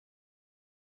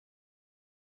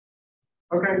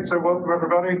Okay, so welcome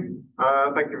everybody.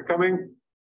 Thank you for coming.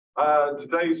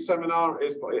 Today's seminar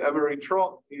is by Emery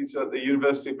Trott. He's at the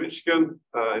University of Michigan,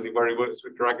 where he works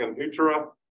with Dragon Hutera.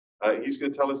 He's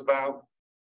going to tell us about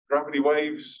gravity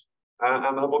waves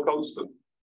and the Hubble constant.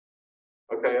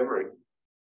 Okay, Emery.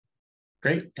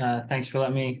 Great. Thanks for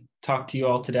letting me talk to you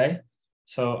all today.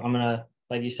 So I'm going to,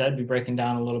 like you said, be breaking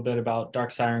down a little bit about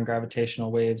dark Siren gravitational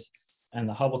waves and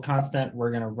the Hubble constant.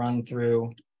 We're going to run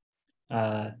through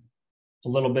a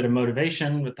little bit of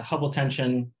motivation with the Hubble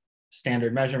tension,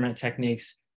 standard measurement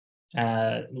techniques,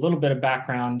 a little bit of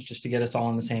background just to get us all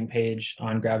on the same page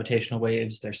on gravitational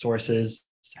waves, their sources,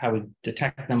 how we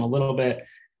detect them a little bit.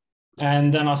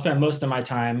 And then I'll spend most of my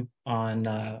time on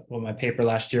what my paper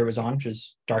last year was on, which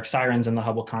is dark Sirens and the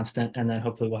Hubble constant. And then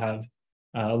hopefully we'll have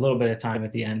a little bit of time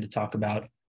at the end to talk about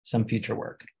some future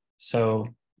work. So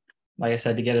like I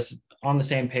said, to get us on the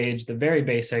same page, the very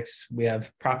basics, we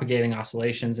have propagating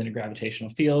oscillations in a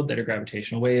gravitational field that are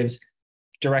gravitational waves,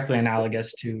 directly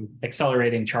analogous to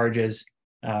accelerating charges,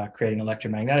 creating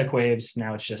electromagnetic waves.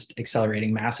 Now it's just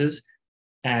accelerating masses.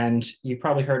 And you've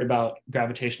probably heard about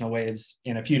gravitational waves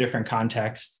in a few different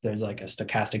contexts. There's like a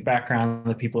stochastic background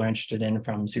that people are interested in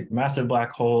from supermassive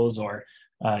black holes or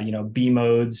B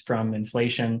modes from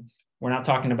inflation. We're not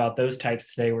talking about those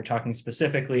types today. We're talking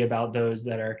specifically about those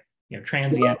that are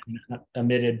transient and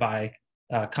emitted by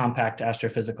compact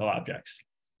astrophysical objects.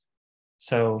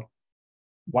 So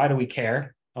why do we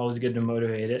care? Always good to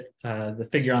motivate it. The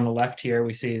figure on the left here,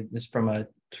 we see this from a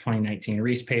 2019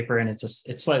 Reese paper, and it's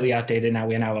slightly outdated now.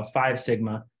 We now have a 5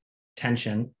 sigma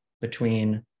tension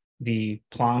between the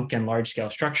Planck and large scale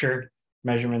structure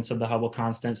measurements of the Hubble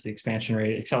constants, the expansion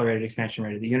rate, accelerated expansion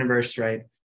rate of the universe, right?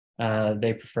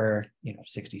 They prefer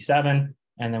 67,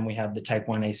 and then we have the type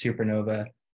 1a supernova,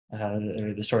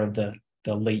 the sort of the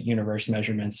late universe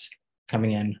measurements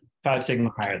coming in 5 sigma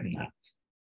higher than that.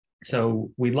 So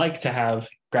we'd like to have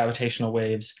gravitational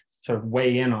waves sort of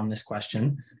weigh in on this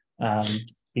question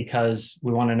because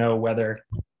we want to know whether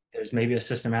there's maybe a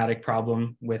systematic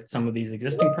problem with some of these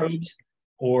existing probes,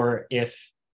 or if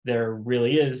there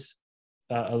really is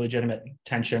a legitimate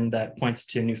tension that points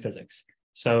to new physics.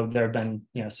 So there have been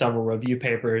several review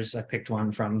papers. I picked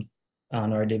one from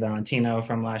Nora De Valentino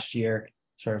from last year,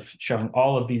 sort of showing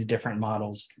all of these different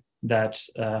models that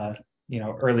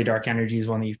early dark energy is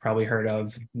one that you've probably heard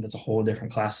of. There's a whole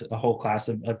different class, a whole class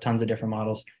of tons of different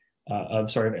models of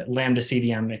sort of lambda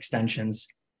CDM extensions.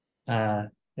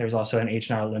 There's also an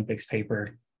H-naught Olympics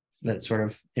paper that sort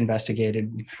of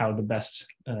investigated how the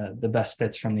best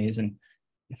fits from these. And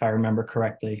if I remember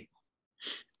correctly,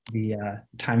 the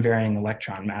time varying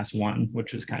electron mass won,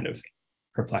 which was kind of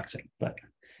perplexing. But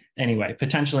anyway,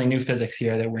 potentially new physics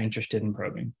here that we're interested in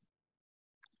probing.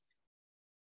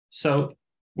 So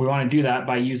we want to do that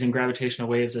by using gravitational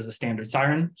waves as a standard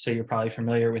siren. So you're probably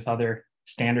familiar with other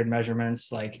standard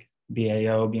measurements like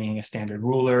BAO being a standard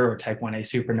ruler or type 1a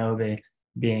supernovae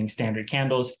being standard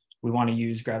candles. We want to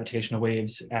use gravitational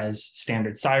waves as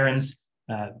standard sirens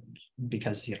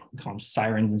because we call them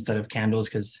sirens instead of candles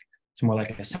because it's more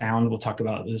like a sound.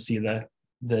 We'll see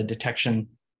the detection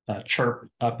chirp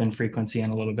up in frequency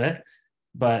in a little bit.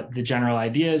 But the general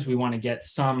idea is we want to get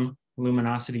some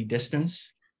luminosity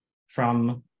distance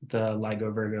from the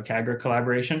LIGO-Virgo-CAGR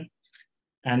collaboration.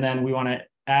 And then we want to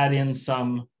add in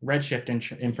some redshift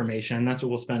information. And that's what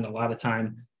we'll spend a lot of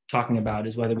time talking about,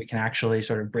 is whether we can actually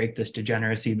sort of break this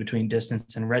degeneracy between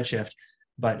distance and redshift.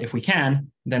 But if we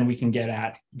can, then we can get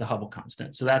at the Hubble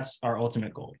constant. So that's our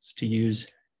ultimate goal, is to use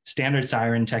standard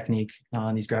siren technique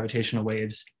on these gravitational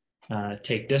waves,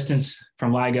 take distance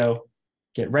from LIGO,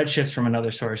 get redshift from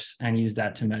another source, and use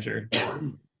that to measure.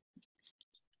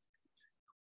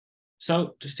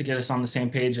 So just to get us on the same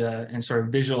page and sort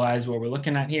of visualize what we're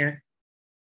looking at here,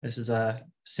 this is a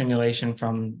simulation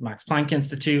from Max Planck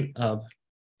Institute of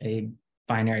a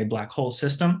binary black hole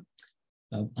system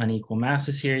of unequal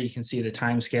masses here. You can see the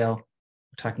time scale.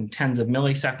 We're talking tens of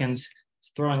milliseconds.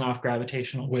 It's throwing off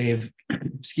gravitational wave,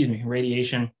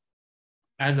 radiation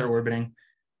as they're orbiting.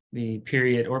 The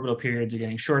orbital periods are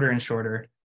getting shorter and shorter.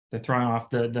 They're throwing off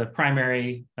the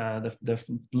primary, the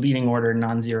leading order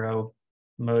non-zero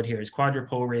mode here is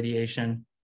quadrupole radiation.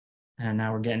 And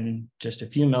now we're getting just a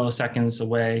few milliseconds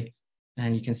away.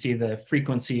 And you can see the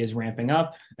frequency is ramping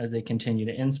up as they continue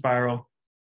to in-spiral.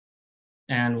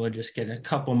 And we'll just get a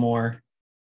couple more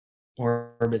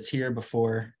orbits here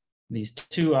before these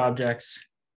two objects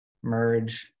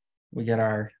merge. We get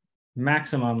our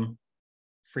maximum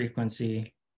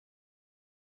frequency.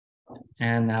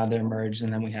 And now they're merged,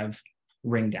 and then we have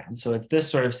ring down. So it's this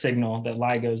sort of signal that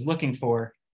LIGO is looking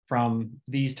for from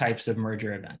these types of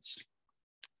merger events.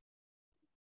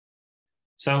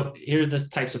 So here's the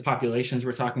types of populations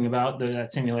we're talking about.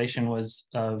 That simulation was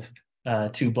of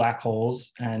 2 black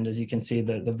holes. And as you can see,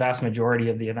 the vast majority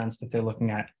of the events that they're looking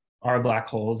at are black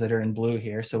holes that are in blue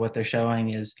here. So what they're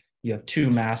showing is you have 2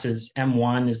 masses.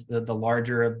 M1 is the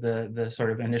larger of the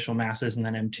sort of initial masses, and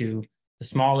then M2, the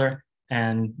smaller.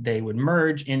 And they would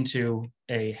merge into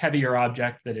a heavier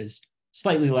object that is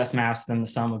slightly less mass than the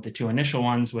sum of the 2 initial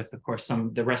ones, with, of course,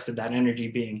 the rest of that energy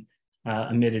being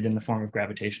emitted in the form of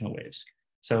gravitational waves.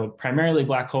 So primarily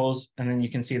black holes, and then you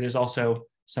can see there's also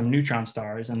some neutron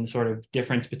stars, and the sort of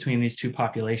difference between these 2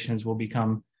 populations will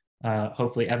become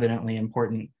hopefully evidently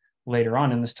important later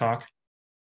on in this talk.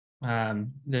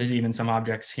 There's even some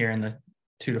objects here in the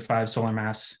 2 to 5 solar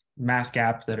mass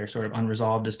gap that are sort of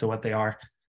unresolved as to what they are,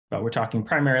 but we're talking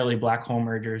primarily black hole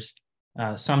mergers,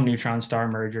 some neutron star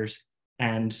mergers,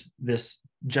 and this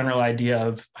general idea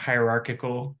of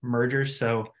hierarchical mergers.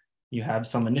 So you have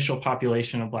some initial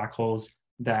population of black holes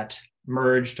that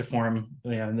merge to form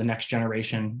the next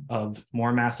generation of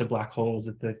more massive black holes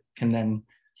that can then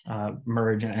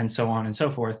merge, and so on and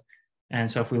so forth. And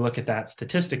so if we look at that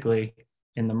statistically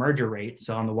in the merger rate,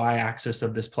 so on the y-axis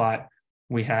of this plot,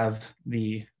 we have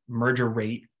the merger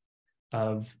rate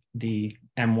of the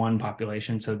M1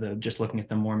 population, so just looking at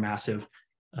the more massive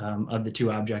of the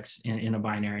 2 objects in a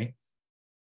binary.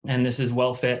 And this is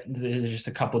well fit. There's just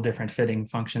a couple different fitting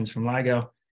functions from LIGO.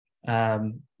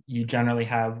 You generally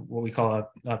have what we call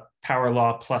a power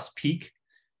law plus peak.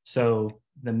 So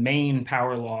the main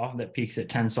power law that peaks at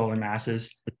 10 solar masses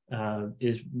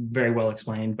is very well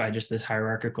explained by just this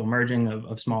hierarchical merging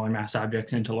of smaller mass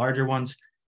objects into larger ones.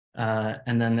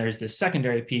 And then there's this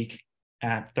secondary peak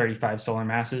at 35 solar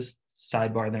masses.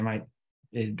 Sidebar, there might,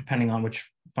 depending on which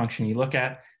function you look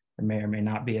at, there may or may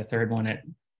not be a third one at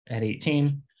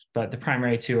 18, but the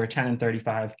primary 2 are 10 and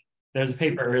 35. There's a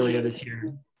paper earlier this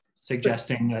year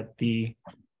suggesting that the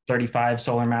 35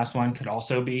 solar mass one could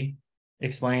also be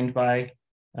explained by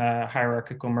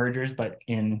hierarchical mergers, but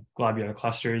in globular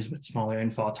clusters with smaller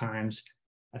infall times.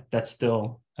 That's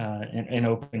still an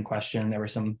open question. There were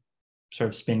some sort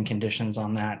of spin conditions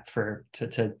on that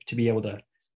to be able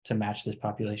to match this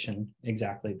population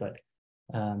exactly, but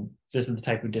this is the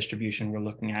type of distribution we're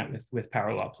looking at with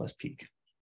power law plus peak.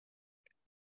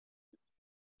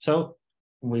 So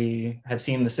we have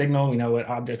seen the signal. We know what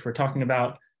object we're talking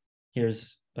about.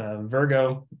 Here's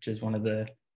Virgo, which is one of the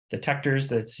detectors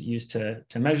that's used to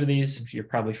measure these. If you're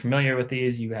probably familiar with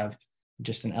these, you have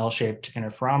just an L-shaped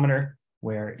interferometer,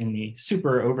 where in the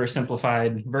super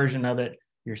oversimplified version of it,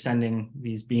 you're sending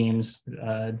these beams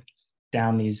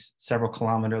down these several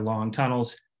kilometer long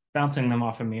tunnels, bouncing them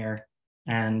off a mirror.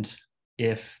 And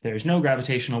if there's no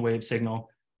gravitational wave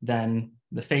signal, then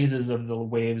the phases of the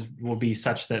waves will be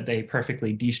such that they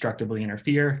perfectly destructively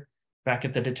interfere back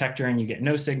at the detector and you get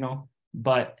no signal.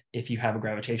 But if you have a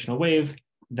gravitational wave,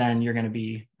 then you're going to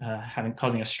be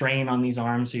causing a strain on these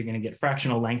arms. So you're going to get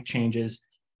fractional length changes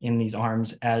in these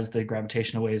arms as the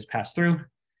gravitational waves pass through.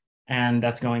 And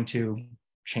that's going to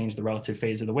change the relative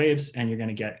phase of the waves, and you're going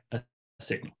to get a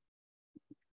signal.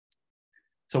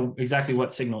 So exactly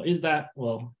what signal is that?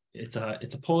 Well, it's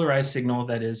a polarized signal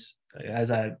that is, as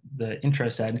the intro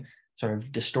said, sort of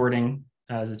distorting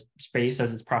space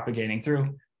as it's propagating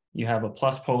through. You have a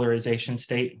plus polarization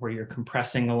state where you're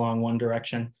compressing along one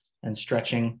direction and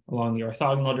stretching along the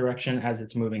orthogonal direction as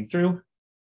it's moving through.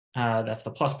 That's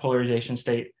the plus polarization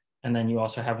state. And then you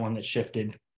also have one that's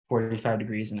shifted 45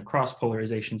 degrees in a cross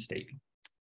polarization state.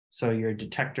 So your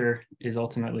detector is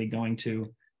ultimately going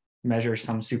to measure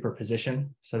some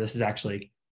superposition. So this is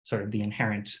actually sort of the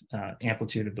inherent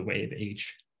amplitude of the wave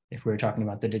h. If we were talking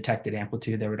about the detected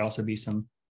amplitude, there would also be some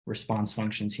response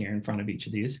functions here in front of each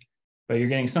of these. But you're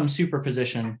getting some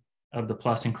superposition of the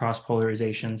plus and cross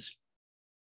polarizations.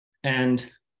 And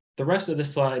the rest of the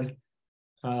slide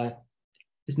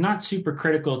is not super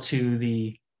critical to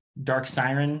the dark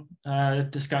siren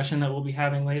discussion that we'll be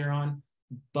having later on.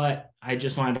 But I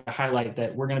just wanted to highlight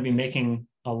that we're going to be making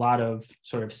a lot of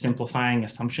sort of simplifying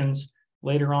assumptions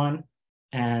later on.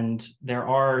 And there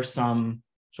are some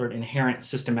sort of inherent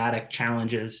systematic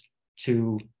challenges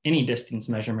to any distance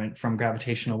measurement from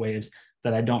gravitational waves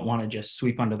that I don't want to just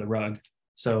sweep under the rug.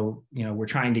 So, we're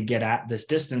trying to get at this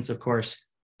distance, of course,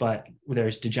 but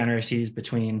there's degeneracies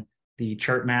between the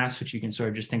chert mass, which you can sort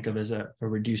of just think of as a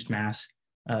reduced mass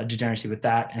degeneracy with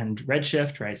that, and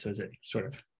redshift, right? So is it sort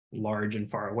of large and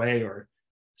far away or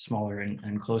smaller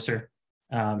and closer?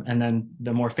 And then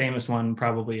the more famous one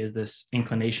probably is this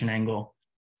inclination angle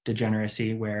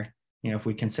degeneracy, where, if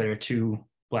we consider 2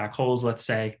 black holes, let's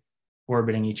say,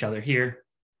 orbiting each other here,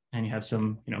 and you have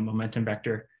some, momentum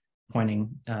vector pointing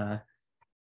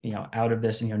out of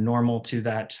this, normal to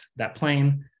that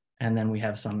plane. And then we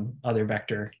have some other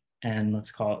vector, and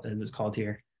let's call it, as it's called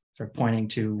here, sort of pointing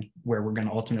to where we're going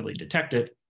to ultimately detect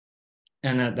it.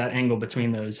 And that angle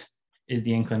between those is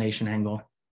the inclination angle.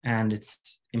 And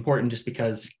it's important just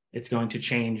because it's going to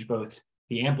change both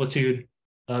the amplitude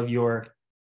of your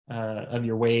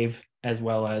wave, as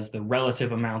well as the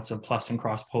relative amounts of plus and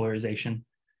cross polarization.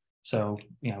 So,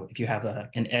 if you have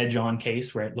an edge on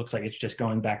case where it looks like it's just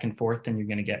going back and forth, then you're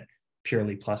going to get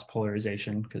purely plus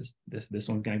polarization because this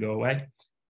one's going to go away.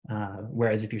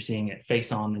 Whereas if you're seeing it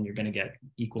face on, then you're going to get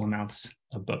equal amounts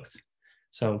of both.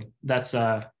 So that's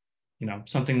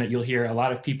something that you'll hear. A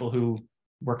lot of people who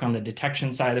work on the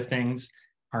detection side of things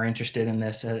are interested in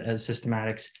this as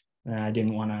systematics. And I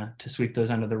didn't want to sweep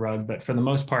those under the rug, but for the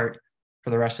most part,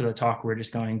 for the rest of the talk, we're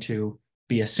just going to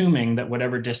be assuming that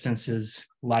whatever distances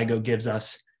LIGO gives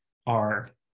us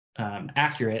are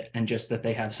accurate, and just that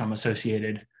they have some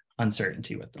associated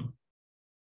uncertainty with them.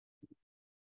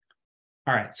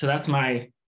 All right, so that's my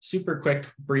super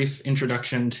quick, brief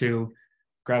introduction to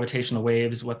gravitational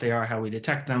waves, what they are, how we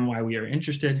detect them, why we are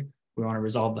interested. We want to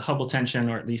resolve the Hubble tension,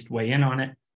 or at least weigh in on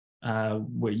it.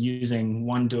 We're using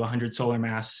 1 to 100 solar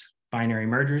mass binary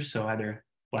mergers, so either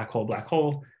black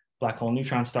hole,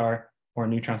 neutron star, or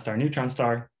neutron star, neutron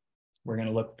star. We're going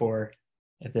to look for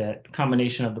the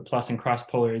combination of the plus and cross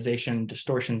polarization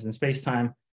distortions in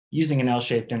space-time using an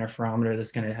L-shaped interferometer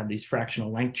that's going to have these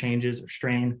fractional length changes or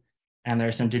strain. And there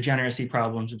are some degeneracy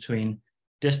problems between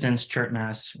distance, chirp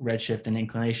mass, redshift, and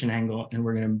inclination angle. And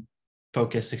we're going to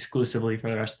focus exclusively for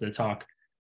the rest of the talk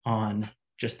on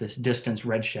just this distance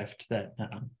redshift that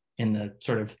in the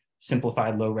sort of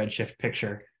simplified low redshift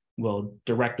picture will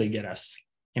directly get us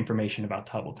information about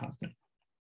the Hubble constant.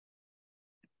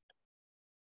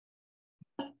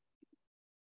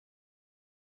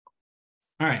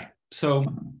 All right, so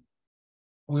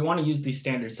we want to use these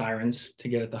standard sirens to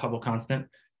get at the Hubble constant.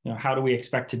 How do we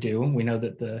expect to do? We know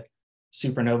that the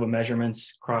supernova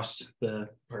measurements crossed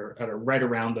or are right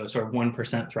around the sort of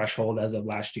 1% threshold as of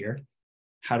last year.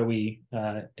 How do we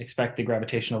expect the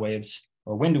gravitational waves,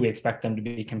 or when do we expect them to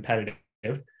be competitive?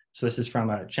 So this is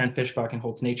from a Chen, Fishbach, and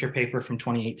Holt's Nature paper from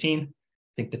 2018. I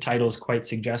think the title is quite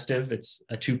suggestive. It's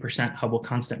a 2% Hubble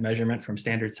constant measurement from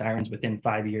standard sirens within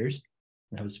 5 years.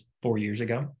 That was 4 years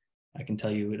ago. I can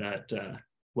tell you that,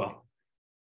 well,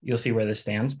 you'll see where this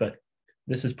stands, but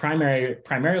this is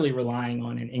primarily relying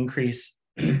on an increase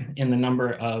in the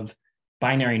number of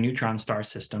binary neutron star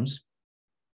systems.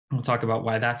 We'll talk about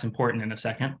why that's important in a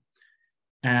second.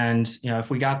 And if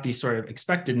we got the sort of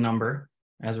expected number,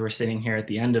 as we're sitting here at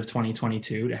the end of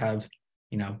 2022, to have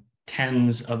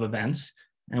tens of events,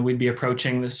 and we'd be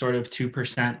approaching this sort of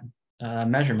 2%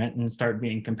 measurement and start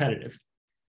being competitive.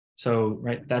 So,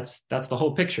 right, that's the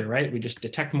whole picture, right? We just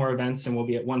detect more events and we'll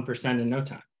be at 1% in no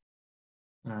time.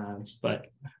 But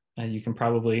as you can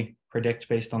probably predict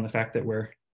based on the fact that we're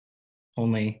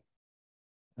only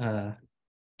 10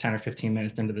 or 15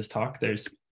 minutes into this talk, there's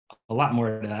a lot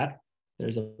more to that.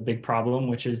 There's a big problem,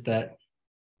 which is that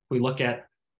we look at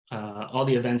all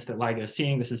the events that LIGO is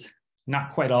seeing. This is not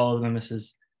quite all of them. This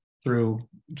is through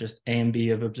just A and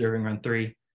B of observing run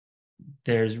 3.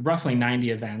 There's roughly 90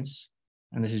 events.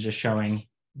 And this is just showing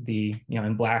the,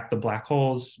 in black, the black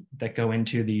holes that go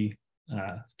into the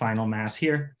final mass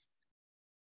here.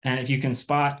 And if you can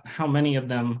spot how many of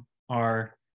them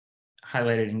are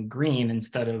highlighted in green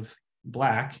instead of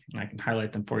black, and I can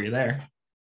highlight them for you there,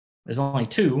 there's only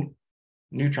 2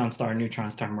 neutron star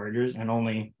mergers, and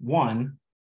only 1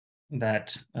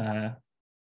 that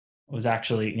was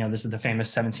actually, this is the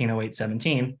famous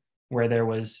 1708-17, where there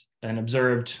was an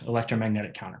observed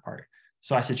electromagnetic counterpart.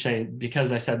 So I should say,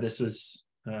 because I said this was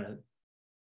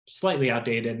slightly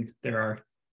outdated, there are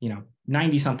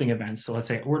 90 something events. So let's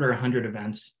say order 100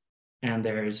 events, and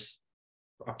there's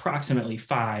approximately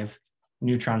 5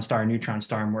 neutron star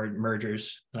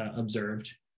mergers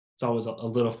observed. It's always a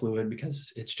little fluid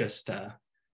because it's just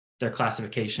their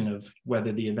classification of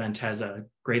whether the event has a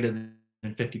greater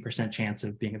than 50% chance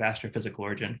of being of astrophysical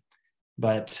origin.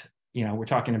 But we're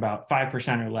talking about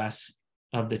 5% or less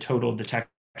of the total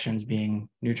detections being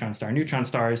neutron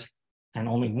stars, and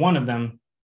only 1 of them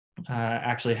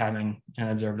actually having an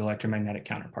observed electromagnetic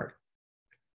counterpart.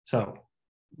 So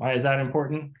why is that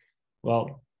important?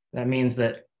 Well, that means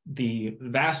that the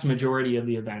vast majority of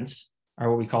the events are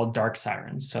what we call dark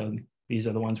sirens. So these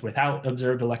are the ones without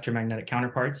observed electromagnetic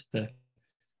counterparts. The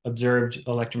observed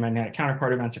electromagnetic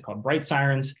counterpart events are called bright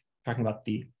sirens, talking about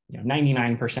the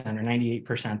 99% or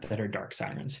 98% that are dark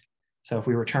sirens. So if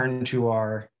we return to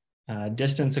our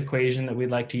distance equation that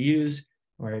we'd like to use,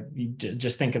 where you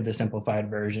just think of the simplified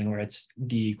version where it's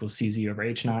D equals CZ over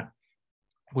H naught.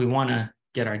 We want to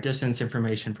get our distance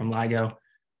information from LIGO.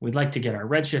 We'd like to get our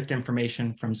redshift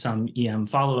information from some EM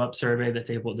follow-up survey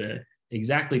that's able to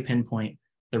exactly pinpoint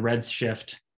the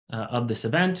redshift of this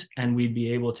event, and we'd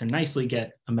be able to nicely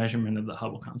get a measurement of the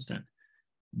Hubble constant.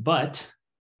 But,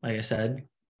 like I said,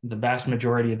 the vast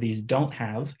majority of these don't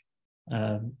have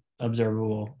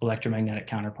observable electromagnetic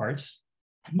counterparts.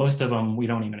 Most of them we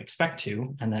don't even expect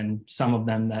to, and then some of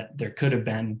them that there could have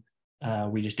been,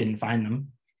 we just didn't find them.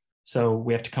 So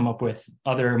we have to come up with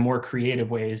other more creative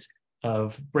ways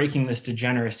of breaking this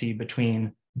degeneracy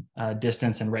between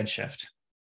distance and redshift.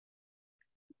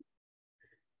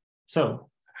 So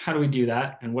how do we do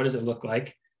that, and what does it look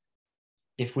like?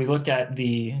 If we look at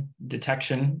the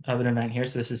detection of an event here,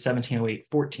 so this is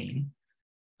 1708-14.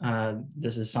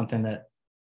 This is something that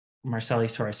Marceli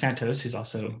Soares-Santos, who's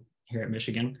also here at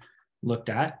Michigan, looked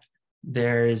at.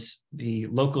 There's the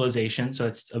localization, so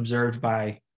it's observed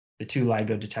by the two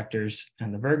LIGO detectors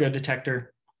and the Virgo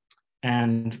detector.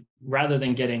 And rather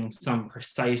than getting some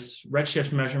precise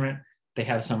redshift measurement, they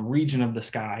have some region of the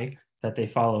sky that they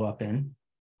follow up in.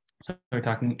 So we're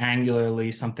talking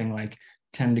angularly something like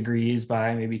 10 degrees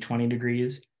by maybe 20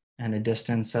 degrees and a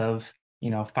distance of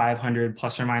 500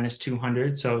 plus or minus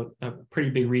 200. So a pretty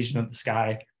big region of the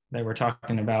sky that we're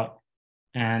talking about.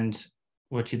 And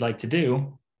what you'd like to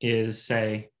do is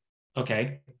say,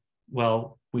 okay,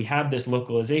 well, we have this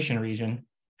localization region.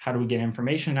 How do we get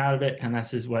information out of it? And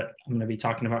this is what I'm going to be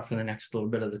talking about for the next little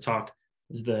bit of the talk,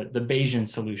 is the Bayesian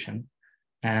solution.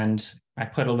 And I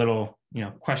put a little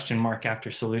question mark after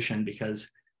solution, because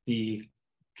the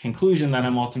conclusion that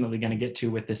I'm ultimately going to get to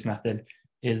with this method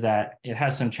is that it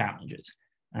has some challenges.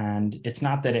 And it's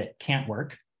not that it can't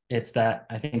work, it's that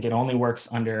I think it only works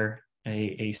under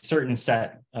a certain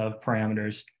set of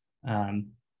parameters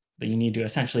that you need to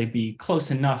essentially be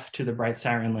close enough to the bright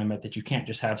Siren limit that you can't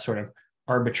just have sort of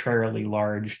arbitrarily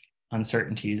large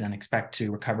uncertainties and expect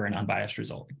to recover an unbiased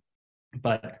result.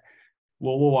 But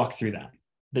we'll walk through that.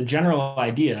 The general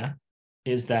idea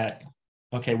is that,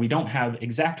 okay, we don't have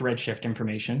exact redshift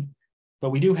information, but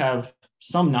we do have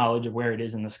some knowledge of where it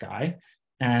is in the sky.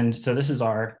 And so this is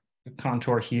our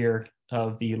contour here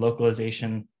of the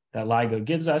localization that LIGO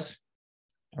gives us,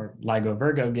 or LIGO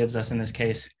Virgo gives us in this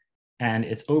case, and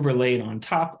it's overlaid on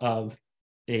top of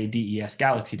a DES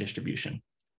galaxy distribution.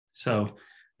 So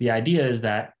the idea is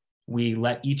that we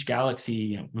let each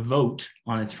galaxy vote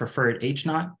on its preferred H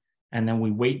naught, and then we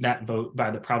weight that vote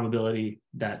by the probability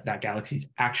that that galaxy is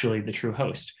actually the true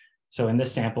host. So in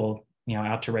this sample,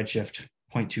 out to redshift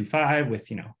 0.25 with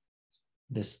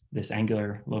this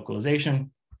angular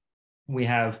localization, we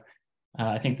have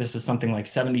I think this was something like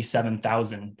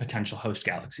 77,000 potential host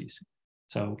galaxies.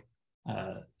 So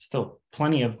still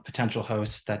plenty of potential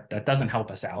hosts that doesn't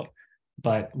help us out.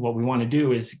 But what we want to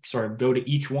do is sort of go to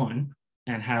each one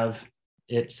and have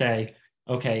it say,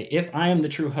 okay, if I am the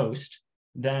true host,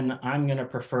 then I'm going to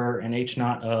prefer an H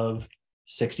naught of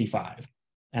 65.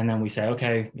 And then we say,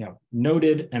 okay,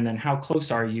 noted. And then how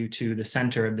close are you to the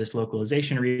center of this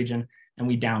localization region? And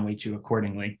we downweight you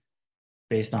accordingly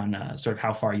based on sort of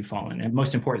how far you've fallen. And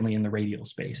most importantly, in the radial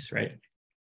space, right?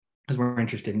 Because we're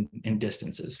interested in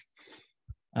distances.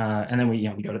 And then we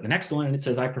go to the next one and it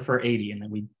says, I prefer 80. And then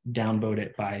we downweight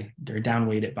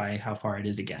it by how far it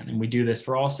is again. And we do this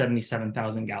for all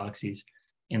 77,000 galaxies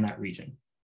in that region.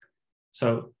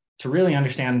 So to really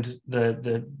understand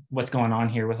what's going on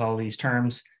here with all these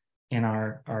terms in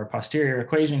our posterior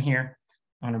equation here,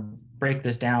 I'm going to break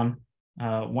this down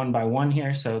one by one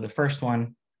here. So the first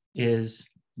one is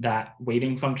that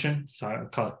weighting function. So I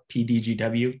call it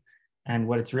PDGW. And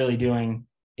what it's really doing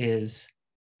is,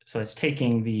 so it's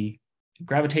taking the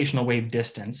gravitational wave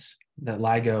distance that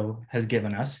LIGO has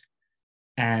given us,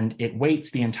 and it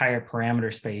weights the entire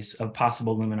parameter space of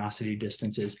possible luminosity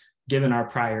distances given our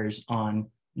priors on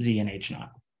Z and H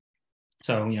naught.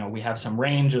 So, we have some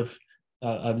range of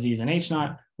Z's and H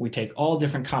naught. We take all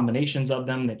different combinations of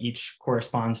them that each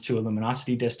corresponds to a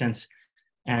luminosity distance.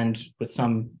 And with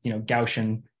some,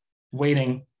 Gaussian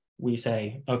weighting, we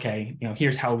say, okay,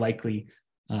 here's how likely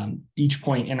each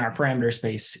point in our parameter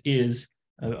space is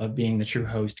of being the true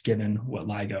host given what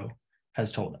LIGO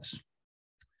has told us.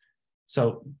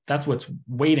 So that's what's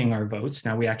weighting our votes.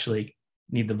 Now we actually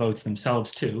need the votes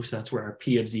themselves too. So that's where our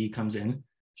P of Z comes in.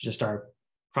 It's just our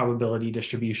probability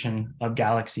distribution of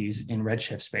galaxies in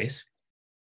redshift space.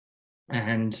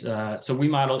 And so we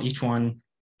model each one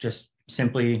just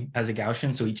simply as a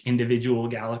Gaussian. So each individual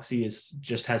galaxy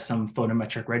just has some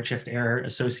photometric redshift error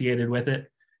associated with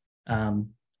it.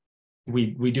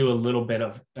 We do a little bit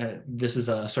of, this is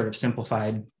a sort of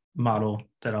simplified model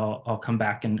that I'll come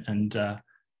back and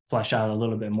flesh out a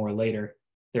little bit more later,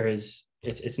 it's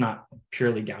not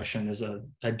purely Gaussian. There's a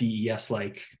DES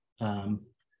like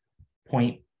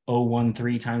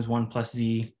 0.013 times 1 plus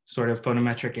z sort of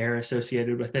photometric error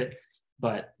associated with it.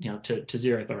 But to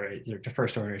zeroth order or to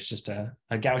first order, it's just a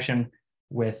Gaussian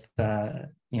with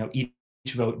each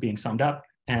vote being summed up,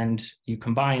 and you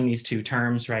combine these two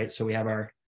terms, right? So we have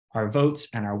our votes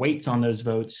and our weights on those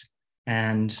votes,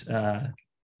 and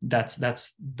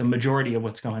that's the majority of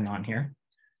what's going on here.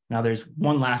 Now there's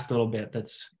one last little bit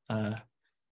that's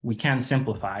we can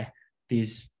simplify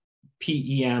these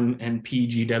PEM and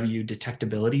PGW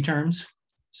detectability terms.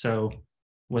 So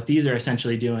what these are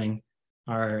essentially doing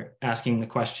are asking the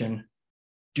question,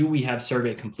 do we have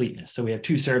survey completeness? So we have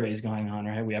two surveys going on,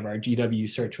 right? We have our GW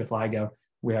search with LIGO,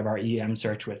 we have our EM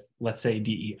search with, let's say,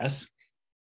 DES.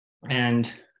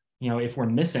 And if we're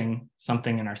missing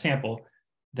something in our sample,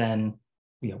 then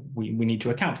we need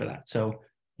to account for that. So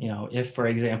if, for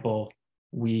example,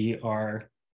 we are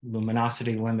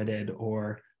luminosity limited,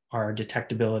 or our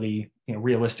detectability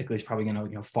realistically is probably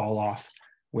going to fall off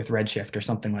with redshift or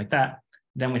something like that,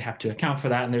 then we'd have to account for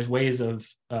that. And there's ways of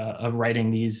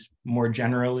writing these more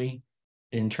generally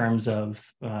in terms of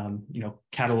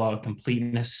catalog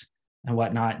completeness and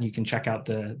whatnot. You can check out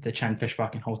the Chen,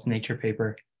 Fischbach, and Holt's Nature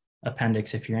paper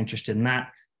appendix if you're interested in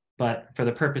that. But for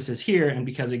the purposes here, and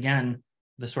because again,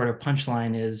 the sort of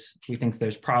punchline is we think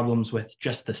there's problems with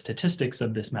just the statistics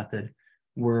of this method,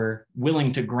 we're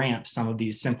willing to grant some of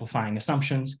these simplifying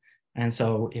assumptions. And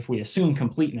so if we assume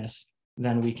completeness,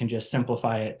 then we can just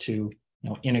simplify it to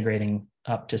integrating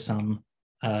up to some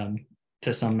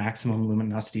maximum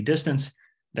luminosity distance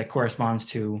that corresponds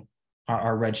to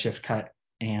our redshift cut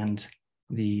and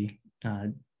the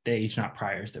H0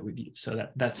 priors that we've used. So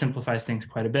that simplifies things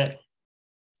quite a bit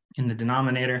in the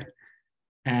denominator.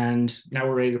 And now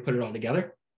we're ready to put it all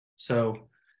together. So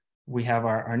we have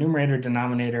our numerator,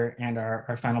 denominator, and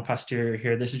our final posterior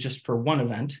here. This is just for one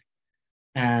event.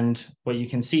 And what you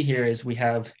can see here is we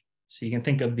have, so you can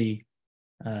think of the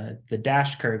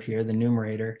dashed curve here, the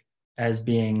numerator, as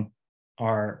being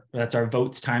that's our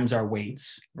votes times our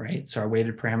weights, right? So our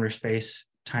weighted parameter space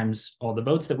times all the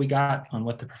votes that we got on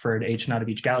what the preferred H0 of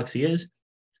each galaxy is.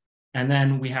 And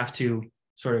then we have to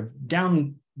sort of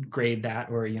downgrade that,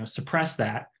 or suppress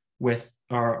that with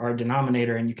our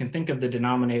denominator. And you can think of the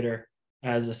denominator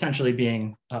as essentially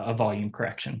being a volume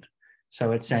correction.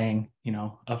 So it's saying,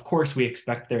 of course we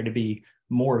expect there to be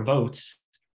more votes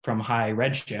from high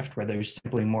redshift where there's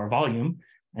simply more volume.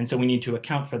 And so we need to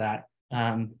account for that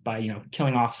by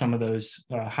killing off some of those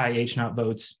high H0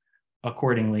 votes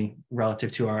accordingly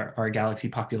relative to our galaxy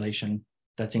population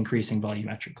that's increasing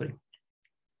volumetrically.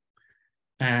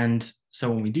 And so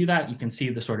when we do that, you can see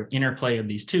the sort of interplay of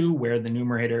these two, where the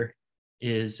numerator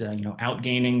is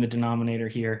outgaining the denominator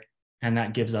here, and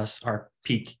that gives us our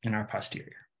peak in our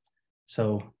posterior.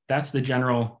 So that's the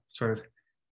general sort of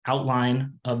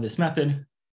outline of this method.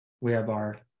 We have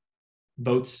our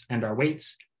votes and our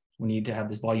weights. We need to have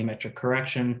this volumetric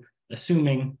correction,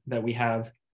 assuming that we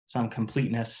have some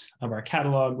completeness of our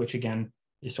catalog, which again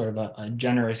is sort of a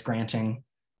generous granting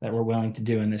that we're willing to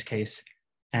do in this case.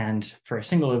 And for a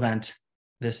single event,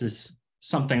 this is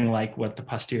something like what the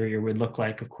posterior would look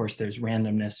like. Of course, there's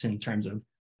randomness in terms of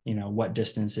what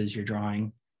distances you're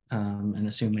drawing and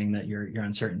assuming that your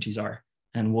uncertainties are.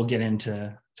 And we'll get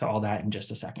into all that in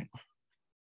just a second.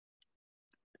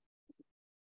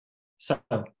 So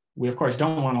we, of course,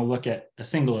 don't want to look at a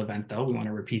single event, though. We want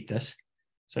to repeat this.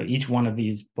 So each one of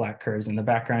these black curves in the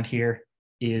background here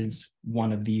is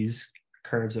one of these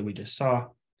curves that we just saw.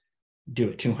 Do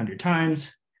it 200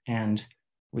 times, and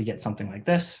we get something like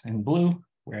this in blue,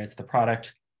 where it's the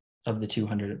product of the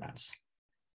 200 events.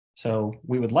 So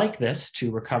we would like this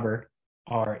to recover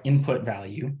our input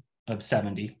value of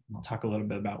 70. I'll talk a little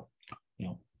bit about,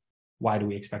 why do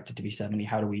we expect it to be 70?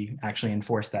 How do we actually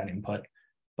enforce that input?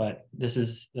 But this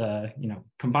is,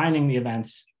 combining the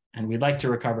events, and we'd like to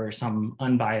recover some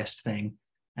unbiased thing.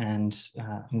 And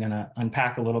I'm going to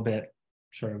unpack a little bit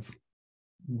sort of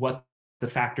what the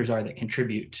factors are that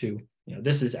contribute to,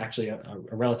 this is actually a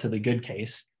relatively good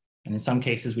case. And in some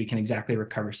cases, we can exactly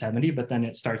recover 70, but then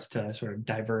it starts to sort of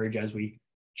diverge as we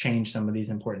change some of these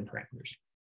important parameters.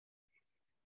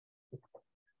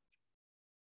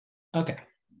 Okay.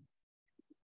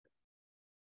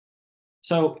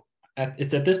 So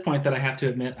it's at this point that I have to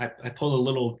admit, I pulled a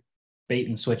little bait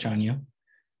and switch on you.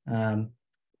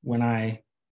 When I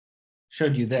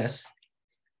showed you this,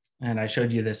 and I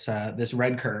showed you this, this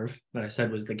red curve that I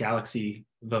said was the galaxy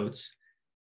votes,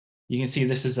 you can see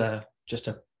this is just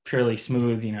a purely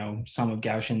smooth, sum of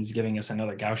Gaussians giving us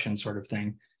another Gaussian sort of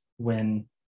thing. when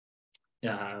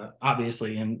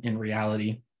obviously in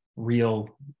reality, real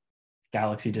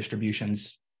galaxy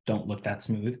distributions don't look that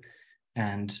smooth.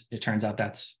 And it turns out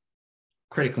that's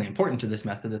critically important to this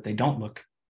method, that they don't look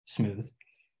smooth.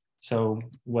 So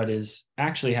what is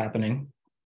actually happening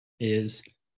is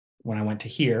when I went to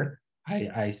here,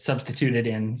 I substituted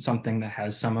in something that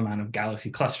has some amount of galaxy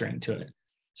clustering to it.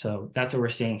 So that's what we're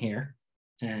seeing here.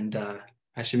 And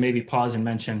I should maybe pause and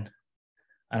mention,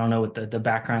 I don't know what the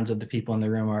backgrounds of the people in the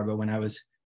room are, but when I was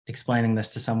explaining this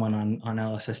to someone on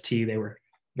LSST, they were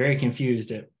very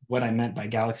confused at what I meant by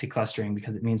galaxy clustering,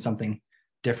 because it means something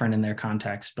different in their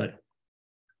context. But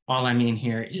all I mean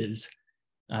here is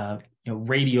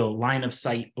radial line of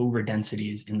sight over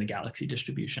densities in the galaxy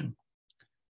distribution,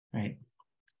 right?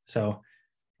 So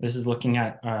this is looking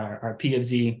at our P of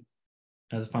Z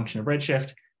as a function of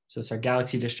redshift. So it's our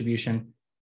galaxy distribution.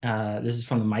 This is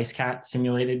from the MiceCat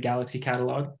simulated galaxy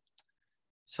catalog.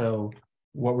 So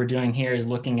what we're doing here is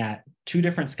looking at two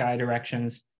different sky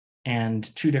directions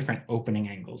and two different opening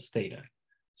angles, theta.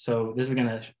 So this is going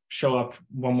to show up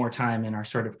one more time in our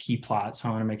sort of key plot. So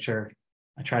I want to make sure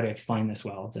I try to explain this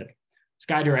well. That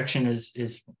sky direction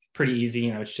is pretty easy.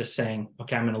 It's just saying,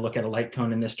 okay, I'm going to look at a light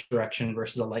cone in this direction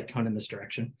versus a light cone in this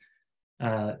direction.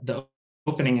 The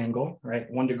opening angle, right,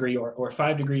 1 degree or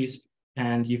 5 degrees,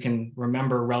 and you can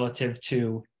remember relative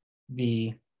to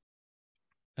the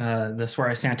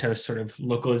Suarez Santos sort of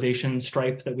localization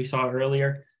stripe that we saw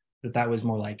earlier, that was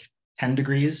more like 10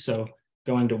 degrees. So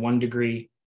going to 1 degree,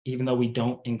 even though we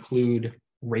don't include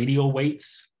radial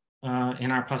weights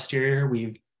in our posterior,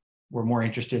 we're more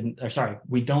interested in,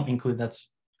 we don't include, I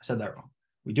said that wrong.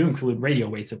 We do include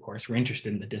radial weights, of course. We're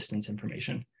interested in the distance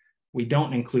information. We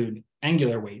don't include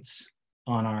angular weights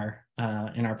on our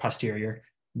in our posterior.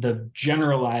 The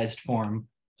generalized form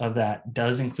of that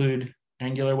does include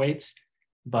angular weights,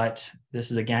 but this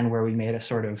is again where we made a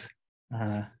sort of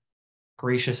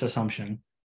gracious assumption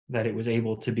that it was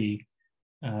able to be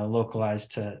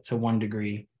localized to 1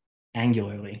 degree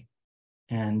angularly.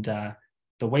 And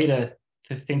the way to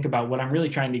think about what I'm really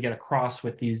trying to get across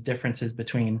with these differences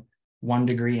between 1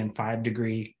 degree and 5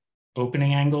 degree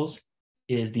opening angles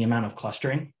is the amount of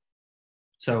clustering.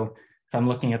 So if I'm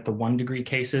looking at the 1 degree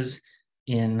cases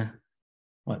in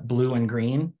blue and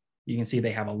green, you can see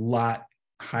they have a lot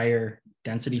higher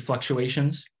density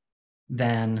fluctuations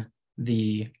than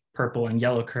the purple and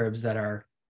yellow curves that are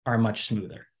much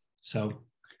smoother. So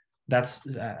that's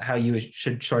how you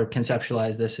should sort of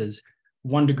conceptualize this, as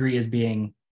 1 degree as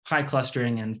being high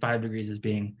clustering and 5 degrees as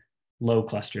being low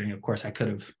clustering. Of course, I could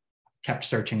have kept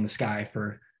searching the sky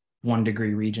for 1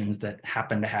 degree regions that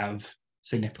happen to have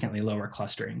significantly lower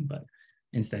clustering, but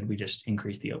instead we just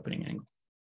increase the opening angle.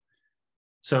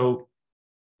 So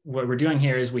what we're doing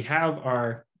here is we have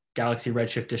our galaxy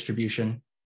redshift distribution,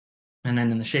 and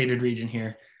then in the shaded region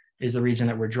here is the region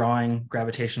that we're drawing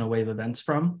gravitational wave events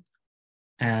from.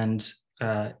 And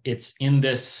it's in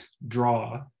this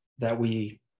draw that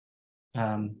when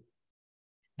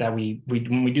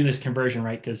we do this conversion,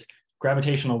 right, because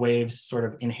gravitational waves sort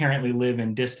of inherently live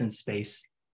in distance space,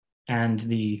 and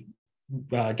the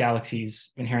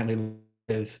galaxies inherently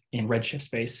live in redshift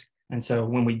space. And so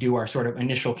when we do our sort of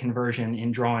initial conversion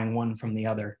in drawing one from the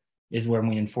other is when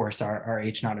we enforce our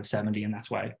H0 of 70, and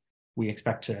that's why we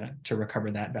expect to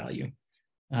recover that value.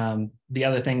 The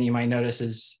other thing you might notice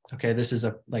is, okay, this is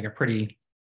a pretty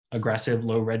aggressive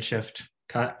low redshift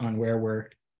cut on where we're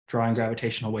drawing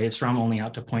gravitational waves from, only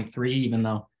out to 0.3, even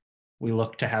though we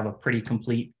look to have a pretty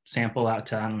complete sample out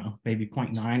to, I don't know, maybe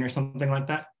 0.9 or something like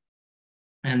that.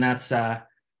 And that's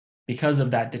because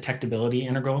of that detectability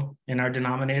integral in our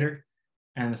denominator,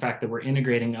 and the fact that we're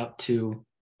integrating up to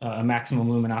a maximum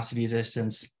luminosity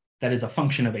distance that is a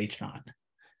function of H0.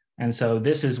 And so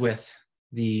this is with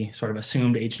the sort of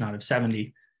assumed H0 of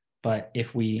 70, but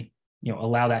if we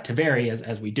allow that to vary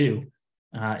as we do,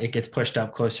 it gets pushed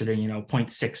up closer to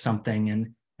 0.6 something,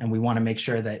 and we want to make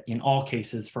sure that in all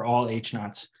cases for all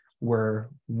H0s, we're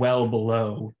well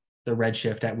below the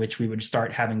redshift at which we would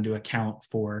start having to account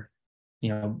for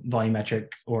volumetric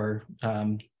or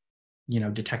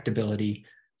detectability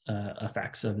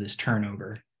effects of this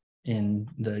turnover in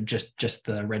the just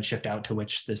the redshift out to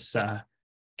which this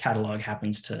catalog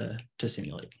happens to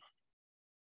simulate.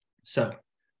 So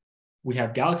we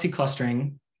have galaxy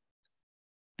clustering,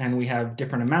 and we have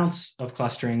different amounts of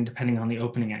clustering depending on the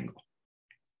opening angle.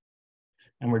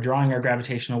 And we're drawing our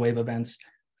gravitational wave events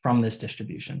from this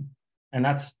distribution. And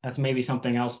that's maybe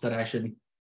something else that I should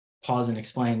pause and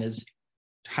explain, is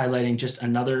highlighting just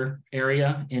another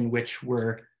area in which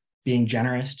we're being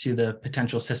generous to the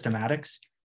potential systematics,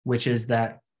 which is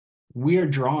that we're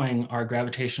drawing our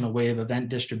gravitational wave event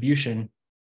distribution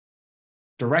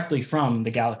directly from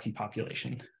the galaxy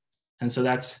population. And so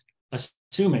that's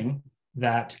assuming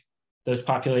that those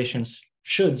populations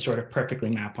should sort of perfectly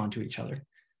map onto each other.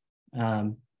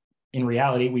 In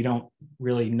reality, we don't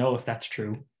really know if that's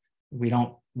true. We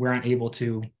aren't able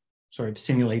to sort of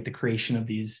simulate the creation of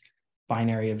these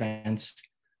binary events.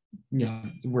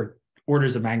 We're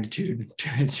orders of magnitude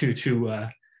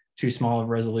too small of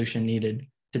resolution needed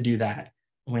to do that.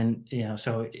 When,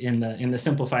 so in the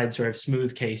simplified sort of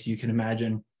smooth case, you can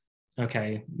imagine,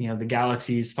 okay, the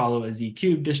galaxies follow a z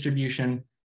cubed distribution,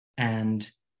 and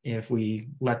if we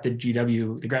let the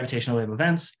gravitational wave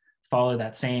events follow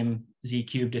that same z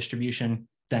cubed distribution,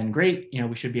 then great,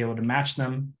 we should be able to match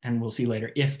them, and we'll see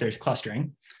later if there's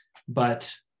clustering.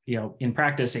 But in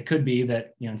practice, it could be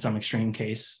that in some extreme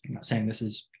case, I'm not saying this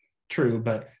is true,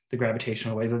 but the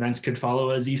gravitational wave events could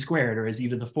follow a z squared or a z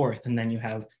to the fourth, and then you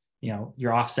have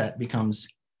your offset becomes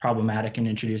problematic and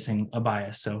introducing a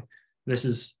bias. So this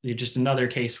is just another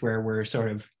case where we're sort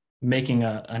of making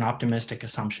an optimistic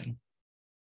assumption.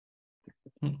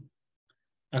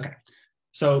 Okay,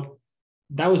 so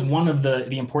that was one of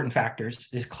the important factors,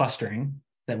 is clustering,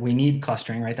 that we need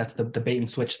clustering, right? That's the bait and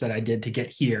switch that I did to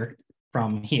get here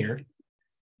from here.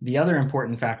 The other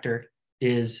important factor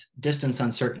is distance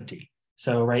uncertainty.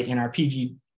 So right in our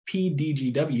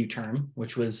PDGW term,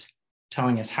 which was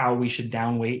telling us how we should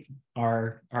downweight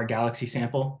our galaxy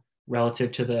sample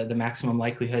relative to the maximum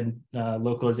likelihood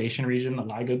localization region that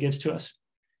LIGO gives to us,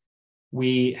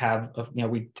 we have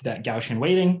that Gaussian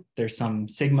weighting. There's some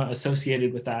sigma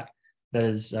associated with that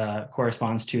is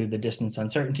corresponds to the distance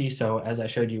uncertainty. So as I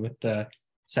showed you with the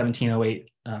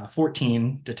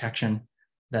 1708-14 detection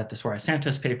that the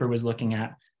Suarez-Santos paper was looking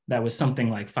at, that was something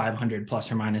like 500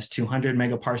 plus or minus 200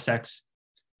 megaparsecs.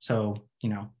 So,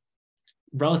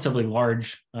 relatively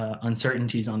large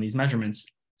uncertainties on these measurements.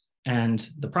 And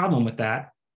the problem with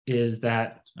that is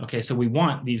that, okay, so we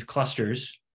want these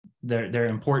clusters, they're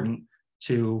important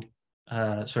to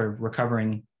sort of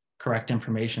recovering correct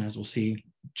information, as we'll see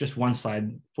just one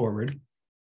slide forward.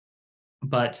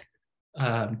 But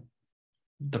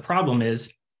the problem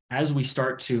is, as we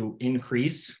start to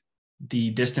increase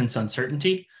the distance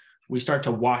uncertainty, we start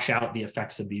to wash out the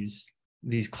effects of these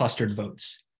clustered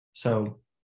votes. So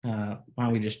why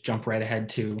don't we just jump right ahead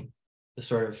to the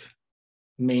sort of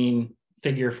main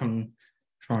figure from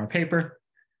our paper,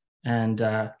 and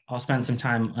I'll spend some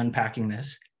time unpacking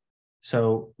this.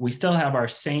 So we still have our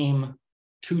same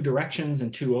 2 directions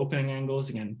and 2 opening angles,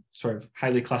 again, sort of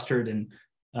highly clustered and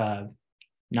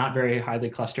not very highly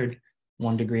clustered,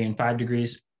 1 degree and 5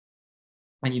 degrees.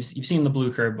 And you've seen the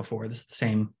blue curve before. This is the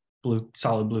same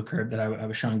solid blue curve that I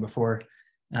was showing before.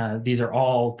 These are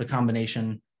all the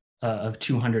combination of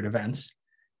 200 events.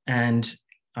 And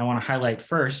I want to highlight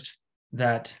first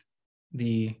that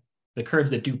the curves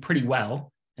that do pretty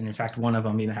well, and in fact, one of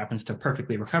them even happens to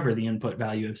perfectly recover the input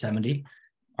value of 70,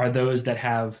 are those that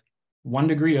have 1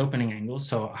 degree opening angles,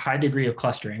 so a high degree of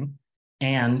clustering,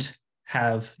 and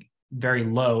have very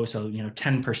low, so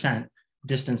 10%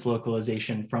 distance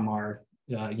localization from our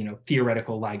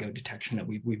theoretical LIGO detection that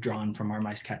we've drawn from our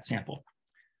mice cat sample.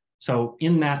 So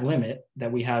in that limit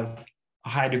that we have a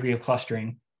high degree of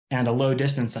clustering and a low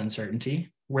distance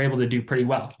uncertainty, we're able to do pretty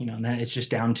well. And then it's just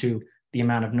down to the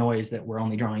amount of noise that we're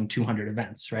only drawing 200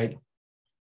 events, right?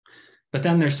 But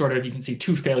then there's sort of, you can see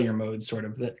 2 failure modes, sort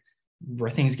of, that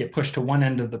where things get pushed to one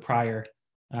end of the prior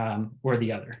or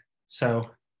the other. So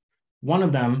one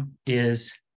of them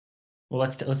is, well,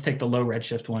 let's take the low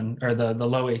redshift one, or the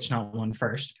low H0 one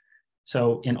first.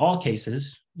 So in all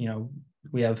cases,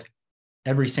 we have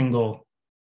every single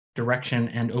direction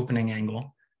and opening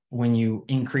angle. When you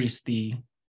increase the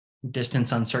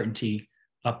distance uncertainty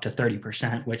up to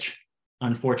 30%, which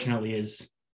unfortunately is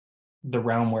the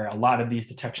realm where a lot of these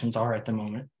detections are at the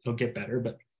moment. It'll get better,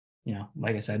 but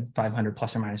like I said, 500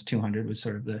 plus or minus 200 was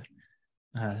sort of the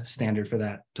standard for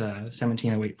that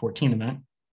 1708-14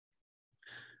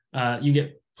 event. You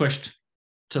get pushed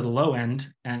to the low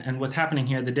end, and what's happening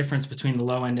here, the difference between the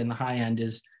low end and the high end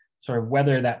is sort of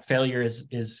whether that failure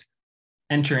is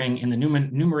entering in the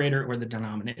numerator or the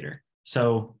denominator.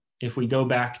 So if we go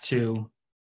back to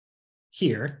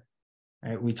here,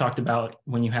 right, we talked about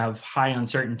when you have high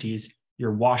uncertainties,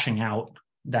 you're washing out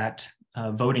that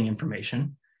voting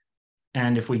information.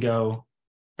 And if we go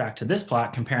back to this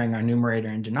plot, comparing our numerator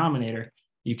and denominator,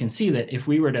 you can see that if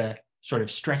we were to sort of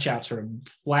stretch out, sort of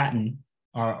flatten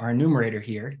our numerator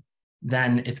here,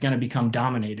 then it's going to become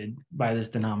dominated by this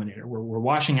denominator. We're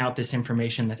washing out this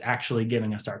information that's actually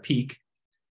giving us our peak.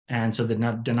 And so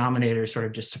the denominator is sort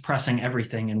of just suppressing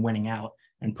everything and winning out.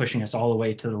 and pushing us all the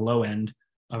way to the low end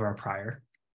of our prior.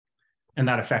 And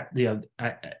that effect,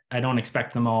 I don't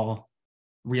expect them all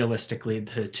realistically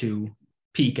to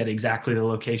peak at exactly the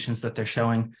locations that they're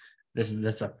showing.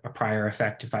 That's a prior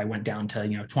effect. If I went down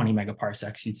to 20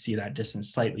 megaparsecs, you'd see that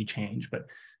distance slightly change. But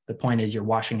the point is, you're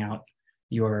washing out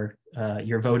your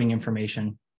voting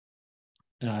information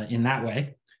in that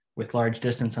way with large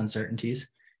distance uncertainties.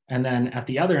 And then at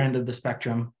the other end of the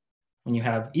spectrum, when you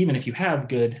have, even if you have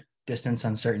good distance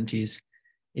uncertainties,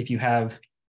 if you have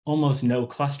almost no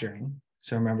clustering,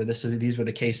 so remember these were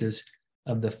the cases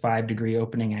of the 5-degree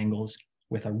opening angles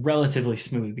with a relatively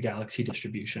smooth galaxy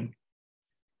distribution,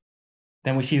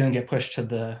 then we see them get pushed to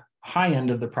the high end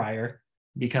of the prior,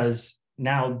 because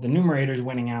now the numerator is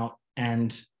winning out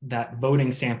and that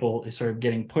voting sample is sort of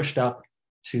getting pushed up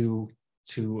to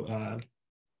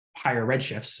higher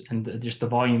redshifts, and just the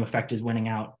volume effect is winning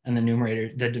out, and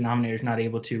the denominator is not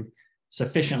able to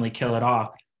sufficiently kill it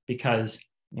off, because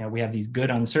we have these good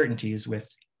uncertainties with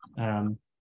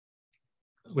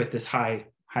this high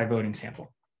voting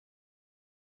sample.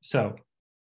 So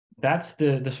that's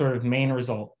the sort of main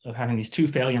result of having these two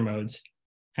failure modes.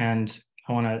 And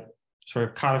I want to sort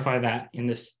of codify that in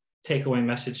this takeaway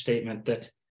message statement that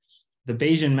the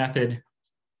Bayesian method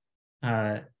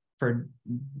for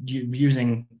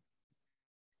using,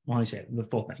 well, let me say the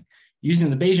full thing. Using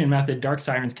the Bayesian method, dark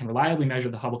sirens can reliably measure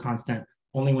the Hubble constant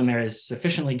only when there is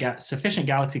sufficient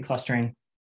galaxy clustering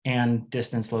and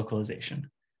distance localization.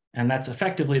 And that's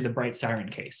effectively the bright siren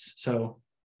case. So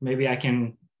maybe I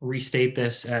can restate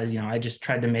this as, I just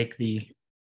tried to make the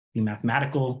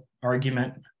mathematical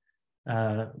argument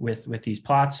with these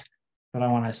plots, but I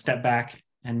want to step back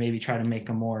and maybe try to make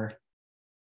a more,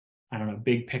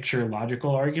 big picture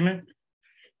logical argument.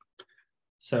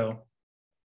 So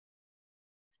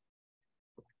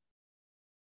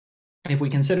if we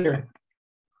consider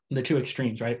the two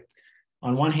extremes, right?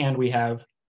 On one hand, we have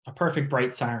a perfect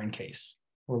bright siren case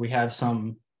where we have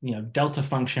some, delta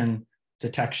function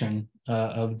detection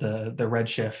of the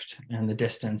redshift and the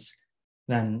distance.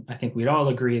 Then I think we'd all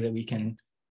agree that we can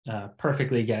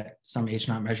perfectly get some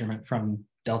H0 measurement from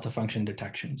delta function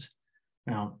detections.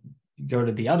 Now, go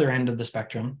to the other end of the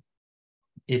spectrum.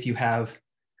 If you have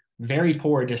very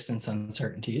poor distance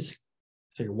uncertainties,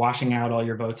 so you're washing out all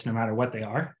your votes no matter what they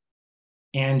are,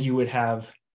 and you would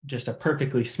have just a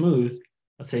perfectly smooth,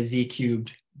 let's say Z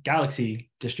cubed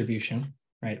galaxy distribution,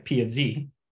 right, P of Z,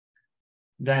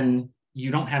 then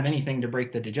you don't have anything to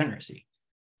break the degeneracy.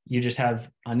 You just have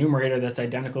a numerator that's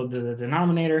identical to the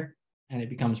denominator, and it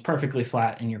becomes perfectly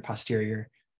flat in your posterior,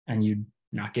 and you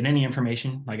not get any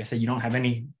information. Like I said, you don't have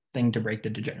anything to break the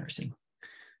degeneracy.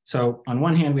 So on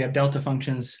one hand, we have delta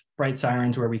functions, bright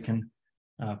sirens, where we can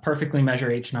perfectly measure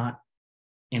H0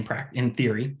 in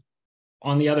theory.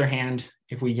 On the other hand,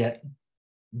 if we get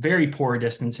very poor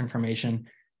distance information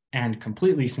and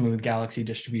completely smooth galaxy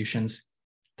distributions,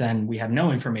 then we have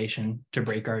no information to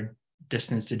break our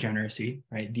distance degeneracy,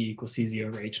 right? D equals CZ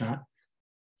over H0.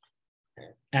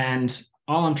 And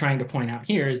all I'm trying to point out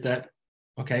here is that,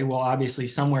 okay, well, obviously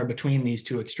somewhere between these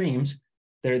two extremes,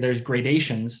 there's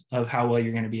gradations of how well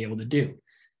you're going to be able to do.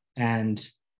 And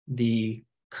the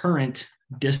current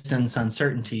distance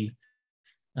uncertainty,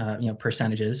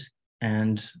 percentages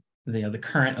and the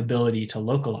current ability to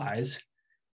localize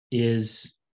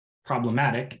is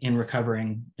problematic in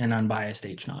recovering an unbiased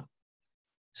H0.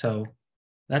 So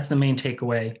that's the main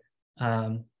takeaway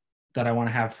that I want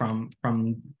to have from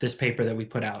this paper that we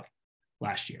put out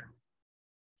last year.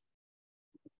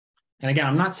 And again,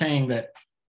 I'm not saying that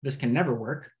this can never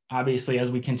work. Obviously, as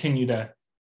we continue to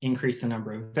increase the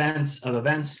number of events,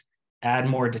 add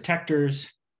more detectors,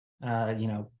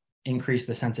 increase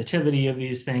the sensitivity of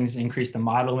these things, increase the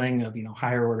modeling of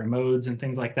higher order modes and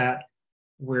things like that,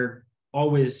 we're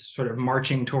always sort of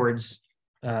marching towards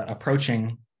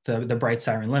approaching the bright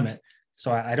siren limit.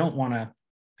 So I don't want to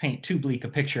paint too bleak a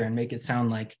picture and make it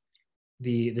sound like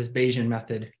this Bayesian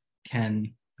method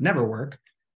can never work.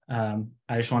 I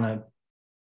just want to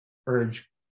urge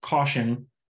caution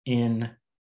in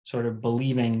sort of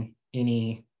believing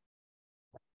any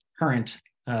current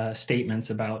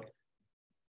statements about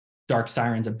dark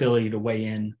siren's ability to weigh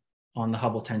in on the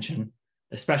Hubble tension,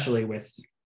 especially with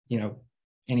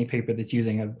any paper that's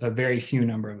using a very few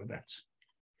number of events.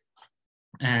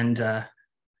 And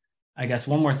I guess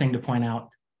one more thing to point out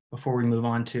before we move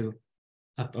on to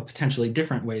a potentially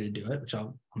different way to do it, which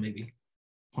I'll maybe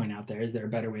point out there. Is there a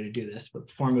better way to do this? But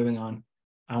before moving on,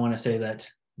 I want to say that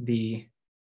you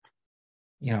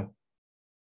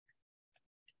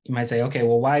might say, okay,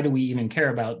 well, why do we even care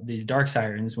about these dark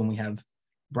sirens when we have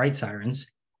bright sirens?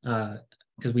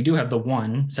 Because we do have the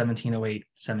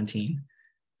 1708-17,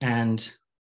 And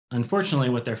unfortunately,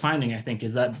 what they're finding, I think,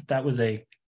 is that that was a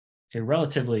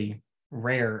relatively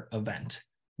rare event.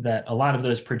 That a lot of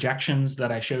those projections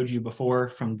that I showed you before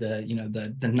from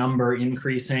the, the number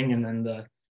increasing and then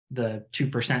the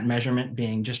 2% measurement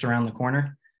being just around the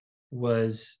corner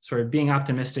was sort of being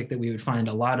optimistic that we would find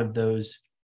a lot of those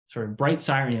sort of bright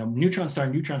siren, neutron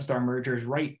star mergers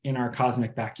right in our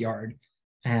cosmic backyard.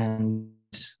 And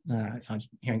I was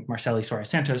hearing Marceli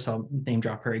Suarez-Santos, I'll name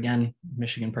drop her again,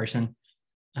 Michigan person,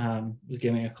 was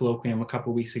giving a colloquium a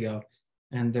couple of weeks ago,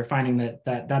 and they're finding that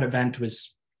event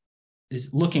is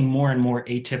looking more and more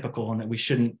atypical, and that we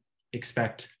shouldn't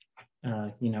expect,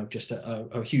 just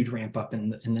a huge ramp up in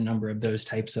the number of those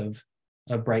types of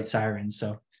bright sirens.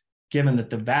 So, given that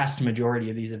the vast majority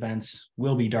of these events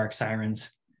will be dark sirens,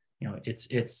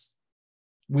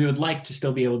 we would like to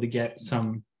still be able to get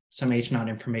some H0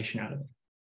 information out of it.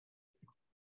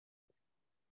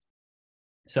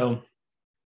 So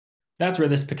that's where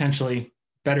this potentially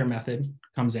better method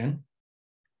comes in.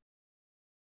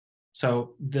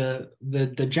 So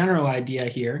the general idea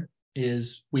here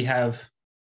is we have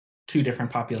two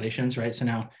different populations, right? So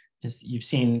now you've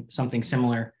seen something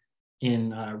similar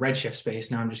in redshift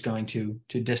space. Now I'm just going to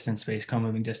distance space,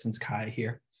 co-moving distance chi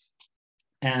here.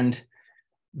 And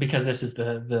because this is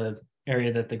the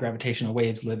area that the gravitational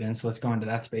waves live in, so let's go into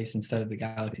that space instead of the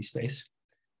galaxy space.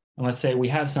 And let's say we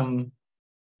have some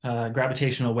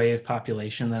gravitational wave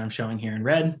population that I'm showing here in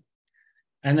red.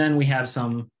 And then we have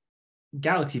some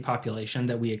galaxy population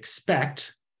that we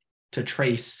expect to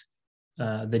trace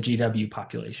the GW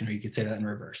population, or you could say that in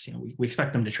reverse. We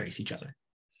expect them to trace each other.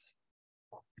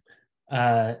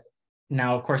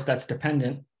 Now, of course, that's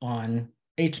dependent on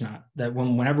H0, that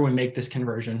whenever we make this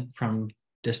conversion from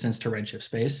distance to redshift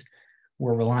space,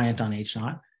 we're reliant on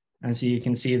H0. And so you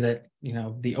can see that,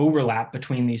 the overlap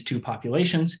between these two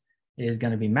populations is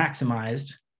going to be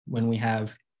maximized when we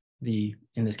have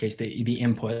in this case, the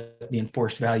input, the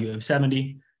enforced value of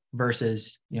 70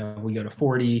 versus, we go to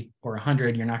 40 or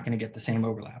 100, you're not going to get the same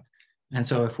overlap. And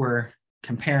so if we're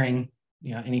comparing,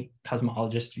 any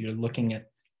cosmologist, you're looking at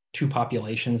two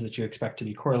populations that you expect to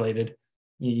be correlated,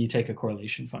 you take a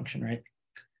correlation function, right?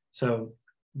 So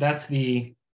that's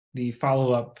the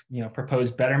follow-up,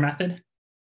 proposed better method,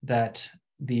 that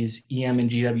these EM and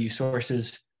GW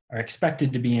sources are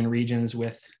expected to be in regions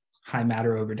with high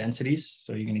matter over densities.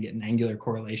 So you're going to get an angular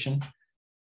correlation.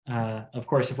 Of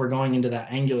course, if we're going into that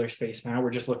angular space now, we're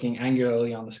just looking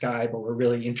angularly on the sky, but we're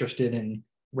really interested in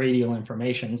radial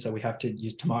information. So we have to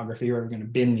use tomography, where we're going to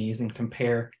bin these and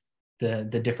compare the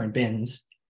different bins,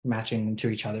 matching them to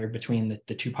each other between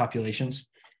the two populations.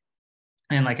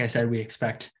 And like I said, we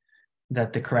expect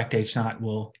that the correct H0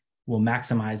 will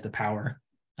maximize the power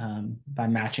by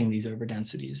matching these over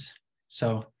densities.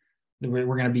 So we're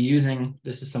going to be using,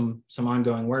 this is some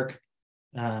ongoing work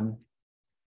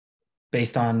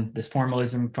based on this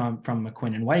formalism from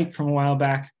McQuinn and White from a while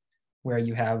back, where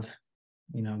you have,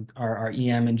 our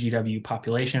EM and GW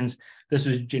populations. This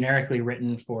was generically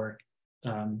written for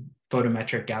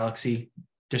photometric galaxy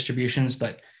distributions,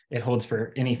 but it holds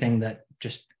for anything that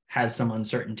just has some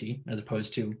uncertainty as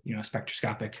opposed to, a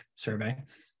spectroscopic survey.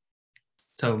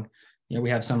 So, we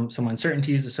have some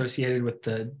uncertainties associated with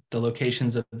the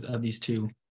locations of these two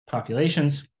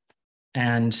populations.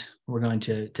 And we're going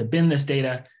to bin this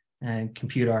data and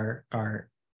compute our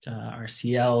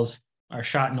CLs, our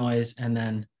shot noise, and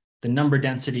then the number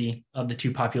density of the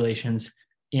two populations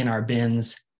in our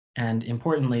bins. And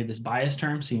importantly, this bias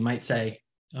term. So you might say,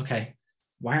 okay,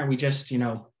 why aren't we just,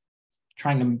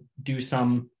 trying to do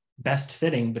some best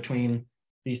fitting between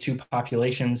these two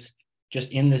populations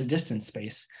just in this distance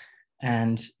space?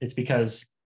 And it's because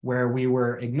where we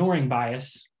were ignoring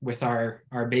bias with our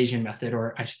Bayesian method,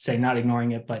 or I should say not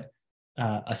ignoring it, but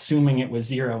assuming it was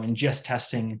zero and just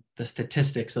testing the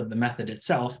statistics of the method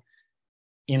itself,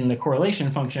 in the correlation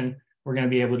function, we're going to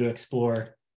be able to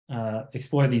explore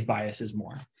these biases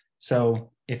more.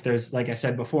 So if there's, like I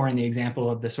said before, in the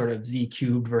example of the sort of z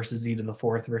cubed versus z to the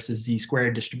fourth versus z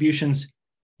squared distributions,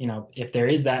 if there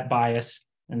is that bias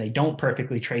and they don't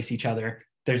perfectly trace each other,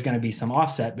 there's going to be some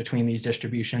offset between these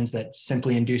distributions that's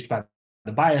simply induced by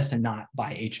the bias and not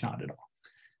by H0 at all.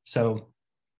 So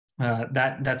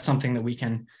that's something that we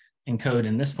can encode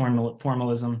in this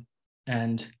formalism,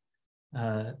 and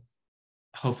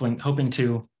hoping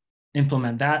to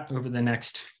implement that over the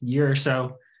next year or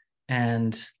so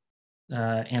and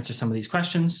answer some of these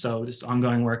questions. So this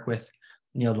ongoing work with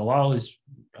Neil Dalal, who's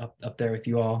up there with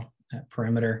you all at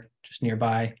Perimeter, just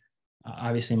nearby.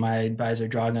 Obviously, my advisor,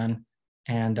 Dragan,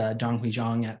 and Donghui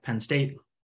Zhang at Penn State.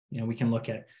 We can look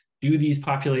at, do these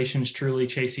populations truly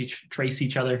trace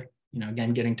each other?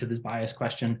 again, getting to this bias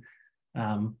question,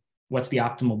 what's the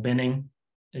optimal binning?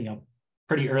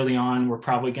 Pretty early on, we're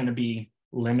probably going to be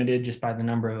limited just by the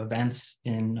number of events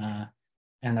in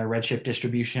and their redshift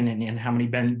distribution and how many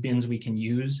bins we can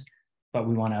use, but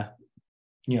we want to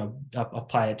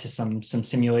apply it to some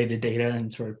simulated data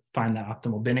and sort of find that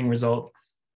optimal binning result.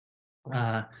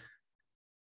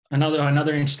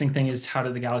 Another interesting thing is, how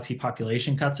do the galaxy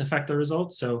population cuts affect the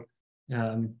result? So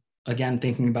again,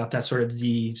 thinking about that sort of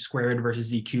z squared versus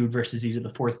z cubed versus z to the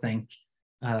fourth thing,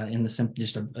 in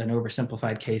just an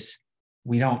oversimplified case,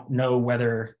 we don't know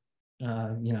whether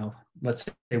let's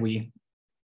say we,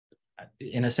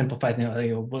 in a simplified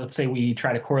thing, let's say we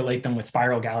try to correlate them with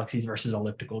spiral galaxies versus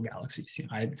elliptical galaxies.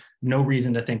 I have no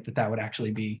reason to think that would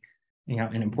actually be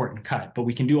an important cut, but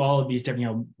we can do all of these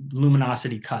different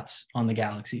luminosity cuts on the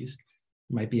galaxies.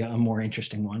 Might be a more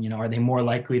interesting one. Are they more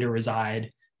likely to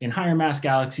reside in higher mass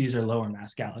galaxies or lower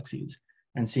mass galaxies,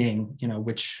 and seeing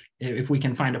which, if we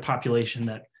can find a population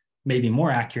that maybe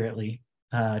more accurately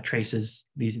traces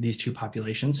these two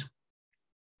populations.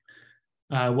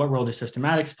 What role does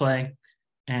systematics play,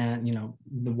 and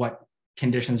what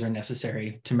conditions are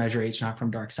necessary to measure H0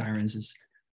 from dark sirens is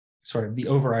sort of the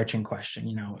overarching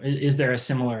question. Is there a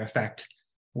similar effect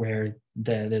where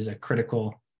there's a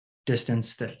critical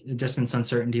distance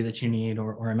uncertainty that you need,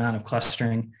 or amount of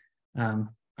clustering?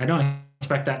 I don't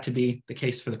expect that to be the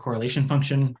case for the correlation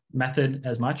function method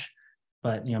as much,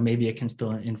 but maybe it can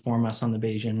still inform us on the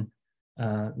Bayesian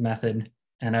method.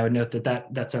 And I would note that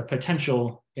that's a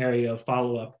potential area of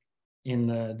follow-up in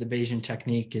the Bayesian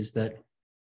technique, is that,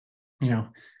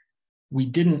 we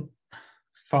didn't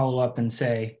follow up and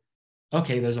say,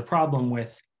 okay, there's a problem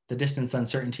with the distance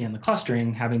uncertainty and the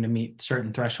clustering having to meet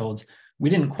certain thresholds. We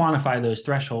didn't quantify those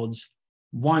thresholds,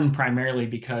 one, primarily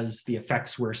because the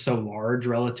effects were so large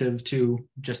relative to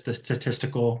just the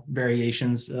statistical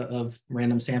variations of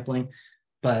random sampling,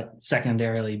 but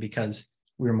secondarily because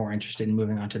we were more interested in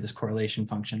moving on to this correlation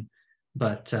function.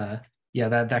 But yeah,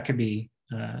 that could be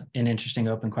an interesting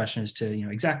open question as to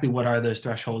exactly what are those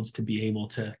thresholds to be able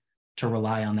to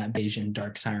rely on that Bayesian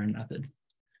dark siren method.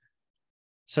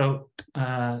 So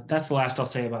that's the last I'll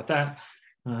say about that.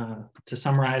 To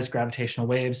summarize, gravitational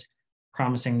waves,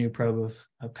 promising new probe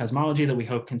of cosmology that we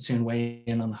hope can soon weigh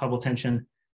in on the Hubble tension.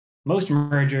 Most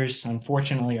mergers,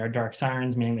 unfortunately, are dark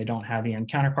sirens, meaning they don't have EM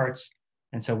counterparts.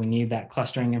 And so we need that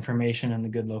clustering information and the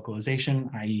good localization,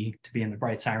 i.e. to be in the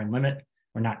bright siren limit,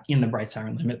 or not in the bright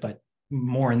siren limit, but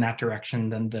more in that direction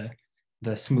than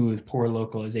the smooth, poor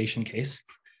localization case.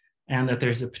 And that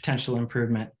there's a potential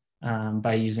improvement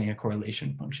by using a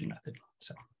correlation function method.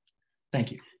 So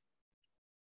thank you.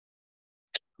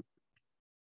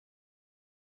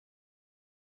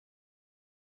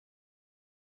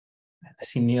 I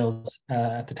see Neil's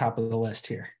at the top of the list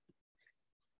here.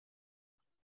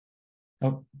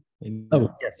 Oh,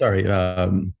 yeah, sorry.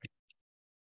 But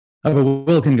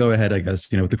Will can go ahead, I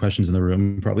guess, with the questions in the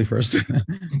room probably first. Yeah.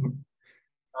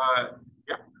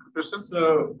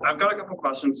 So I've got a couple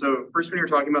questions. So first, when you're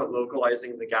talking about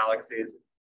localizing the galaxies,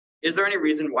 is there any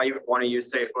reason why you would want to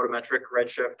use, say, photometric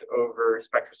redshift over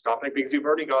spectroscopic? Because you've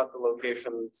already got the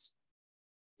locations.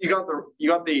 You got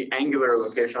the angular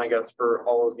location, I guess, for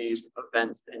all of these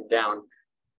events pinned down.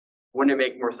 Wouldn't it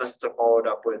make more sense to follow it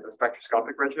up with a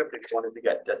spectroscopic redshift if you wanted to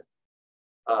get this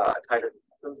tighter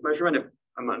distance measurement? If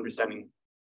I'm understanding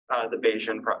the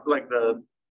Bayesian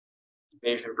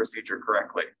procedure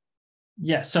correctly.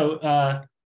 Yeah. So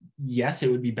yes,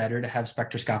 it would be better to have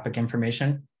spectroscopic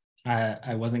information.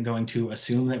 I wasn't going to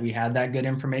assume that we had that good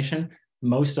information.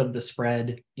 Most of the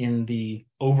spread in the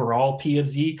overall P of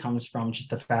Z comes from just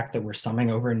the fact that we're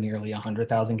summing over nearly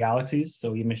 100,000 galaxies.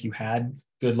 So even if you had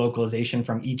good localization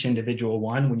from each individual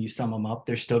one, when you sum them up,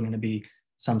 there's still going to be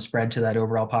some spread to that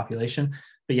overall population.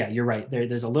 But yeah, you're right.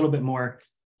 There's a little bit more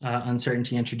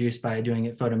uncertainty introduced by doing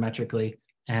it photometrically.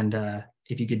 And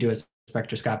if you could do it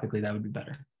spectroscopically, that would be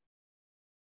better.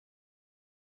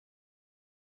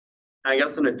 I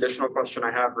guess an additional question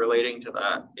I have relating to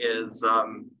that is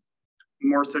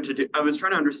more so to do, I was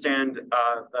trying to understand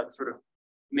that sort of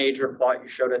major plot you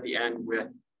showed at the end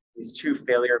with these two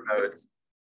failure modes.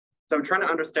 So I'm trying to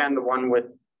understand the one with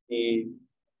the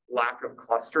lack of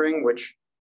clustering, which,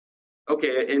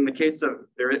 okay, in the case of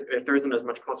if there isn't as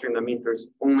much clustering, that means there's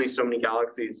only so many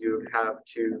galaxies you would have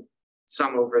to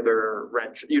sum over their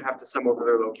you'd have to sum over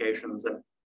their locations and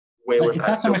weigh with that.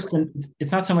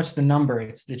 It's not so much the number,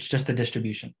 it's just the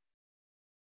distribution.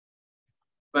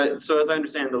 But so as I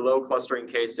understand, the low clustering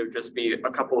case, it would just be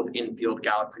a couple of in-field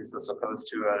galaxies as opposed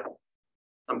to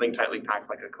something tightly packed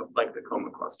like the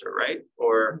coma cluster, right?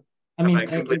 Or I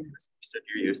completely misunderstood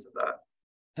your use of that.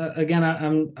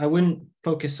 Again, I wouldn't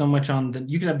focus so much on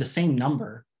you could have the same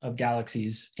number of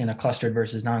galaxies in a clustered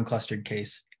versus non-clustered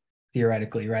case,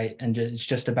 theoretically, right? And it's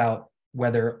just about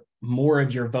whether more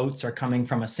of your votes are coming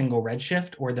from a single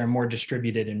redshift or they're more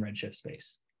distributed in redshift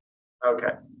space.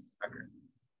 Okay.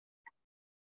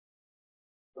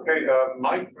 Okay,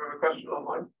 Mike, you have a question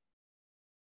online?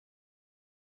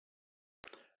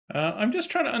 I'm just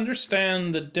trying to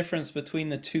understand the difference between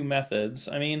the two methods.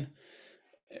 I mean,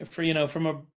 from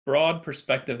a broad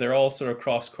perspective, they're all sort of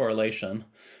cross correlation,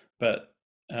 but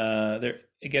they're,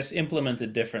 I guess,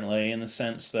 implemented differently in the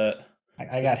sense that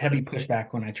I got heavy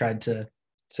pushback when I tried to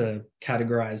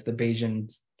categorize the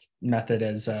Bayesian method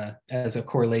as a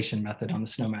correlation method on the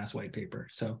Snowmass white paper.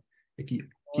 So if you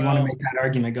want to make that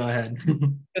argument, go ahead.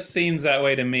 It seems that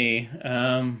way to me.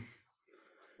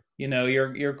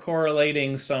 You're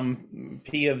correlating some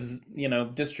P of,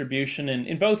 distribution. And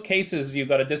in both cases, you've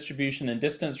got a distribution in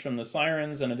distance from the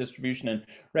Sirens and a distribution in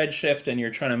redshift, and you're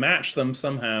trying to match them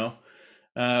somehow.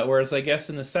 Whereas I guess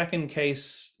in the second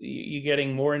case, you're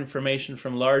getting more information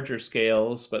from larger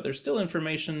scales, but there's still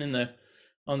information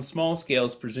on small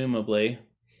scales, presumably,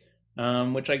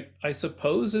 which I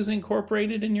suppose is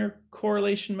incorporated in your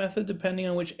correlation method, depending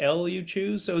on which L you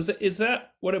choose. So is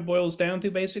that what it boils down to,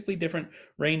 basically, different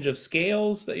range of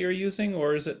scales that you're using,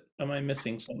 or am I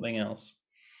missing something else?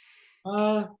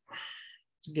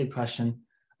 It's a good question.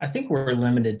 I think we're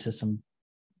limited to some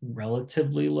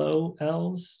relatively low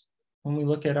L's when we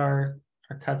look at our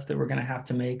cuts that we're going to have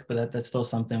to make, but that's still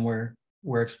something we're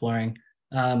exploring.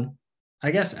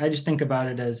 I guess I just think about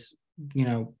it as,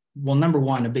 well, number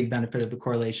one, a big benefit of the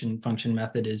correlation function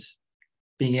method is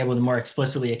being able to more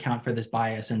explicitly account for this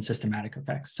bias and systematic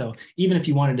effects. So even if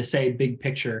you wanted to say big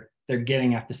picture, they're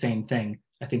getting at the same thing,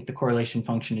 I think the correlation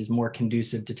function is more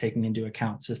conducive to taking into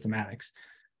account systematics.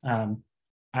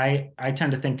 I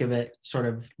tend to think of it sort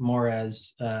of more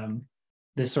as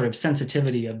this sort of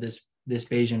sensitivity of this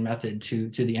Bayesian method to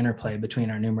the interplay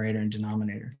between our numerator and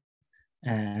denominator,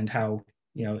 and how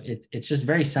it's just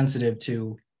very sensitive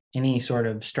to any sort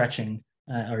of stretching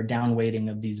or down weighting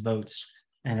of these votes.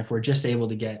 And if we're just able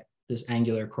to get this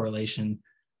angular correlation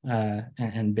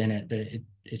and bin it, that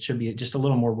it should be just a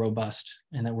little more robust,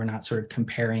 and that we're not sort of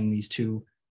comparing these two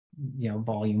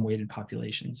volume weighted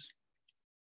populations.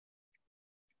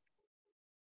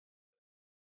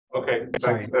 Okay,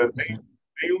 Sorry. Neil,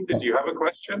 did you have a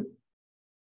question?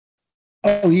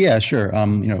 Oh yeah, sure. I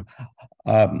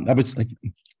would like,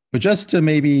 but just to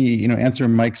maybe answer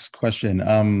Mike's question.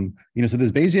 So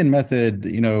this Bayesian method,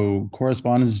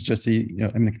 corresponds just to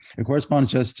it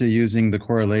corresponds just to using the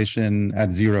correlation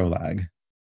at zero lag.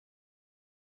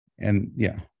 And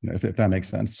yeah, if that makes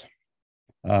sense.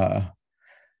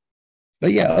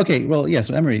 But yeah, okay, well, yeah,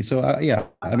 so Emery, so yeah,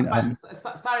 I mean,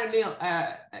 sorry, Neil,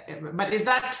 but is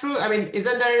that true? I mean,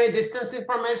 isn't there any distance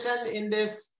information in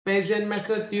this Bayesian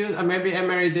method used? Or maybe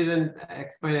Emery didn't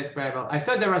explain it very well. I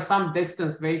thought there was some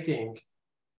distance weighting.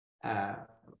 Right,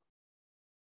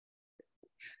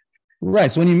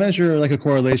 so when you measure like a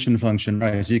correlation function,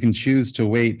 right, so you can choose to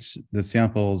weight the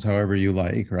samples however you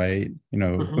like, right?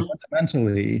 But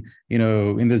fundamentally,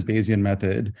 in this Bayesian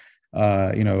method,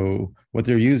 what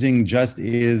they're using just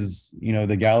is,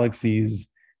 the galaxies,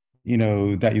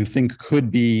 that you think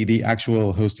could be the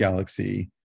actual host galaxy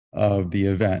of the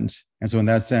event. And so in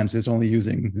that sense, it's only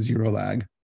using zero lag.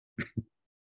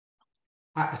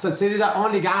 So these are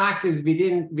only galaxies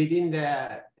within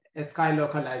the sky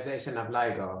localization of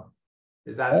LIGO.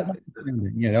 Is that?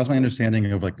 Yeah, that was my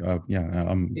understanding of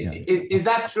yeah. Is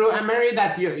that true, Emery,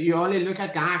 that you only look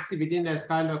at galaxy within the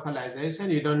sky localization?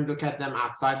 You don't look at them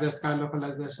outside the sky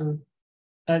localization?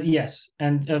 Yes,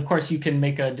 and of course you can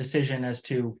make a decision as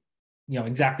to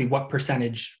exactly what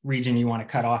percentage region you want to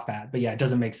cut off at. But yeah, it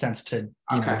doesn't make sense to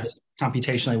just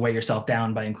computationally weigh yourself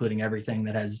down by including everything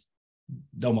that has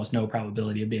almost no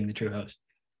probability of being the true host.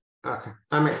 Okay,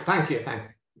 thank you,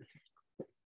 thanks.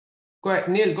 Go ahead,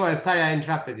 Neil, go ahead. Sorry, I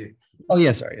interrupted you. Oh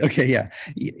yeah, sorry. Okay, yeah.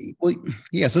 Well,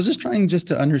 yeah. So I was just trying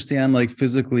to understand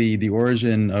physically the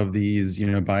origin of these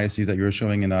biases that you were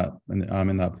showing in that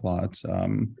plot.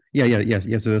 Yes,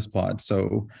 to this plot.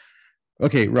 So,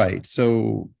 okay, right.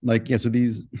 So so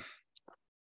these.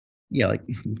 Yeah,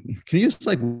 can you just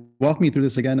walk me through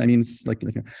this again? I mean, it's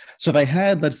so if I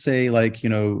had, let's say,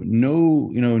 no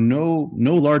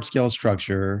large scale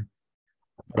structure,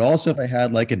 but also if I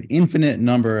had an infinite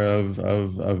number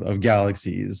of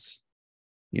galaxies,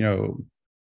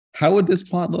 how would this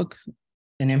plot look?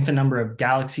 An infinite number of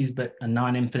galaxies, but a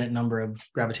non-infinite number of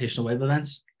gravitational wave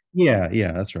events?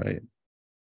 Yeah, that's right.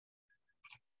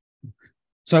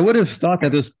 So I would have thought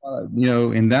that this,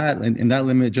 in that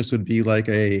limit just would be like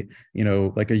a,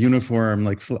 like a uniform,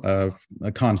 like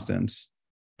a constant,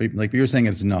 but like you're saying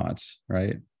it's not,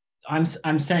 right? I'm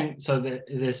saying so that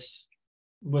this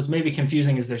what's maybe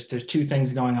confusing is there's two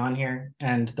things going on here,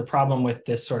 and the problem with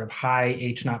this sort of high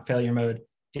H0 failure mode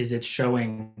is it's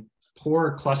showing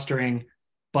poor clustering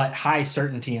but high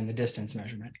certainty in the distance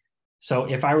measurement. So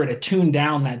if I were to tune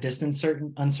down that distance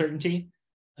uncertainty,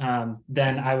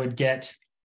 then I would get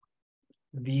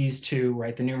these two,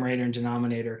 right? The numerator and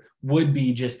denominator would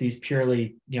be just these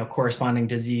purely, corresponding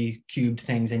to Z cubed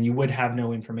things, and you would have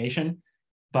no information.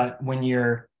 But when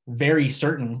you're very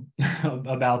certain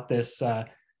about this,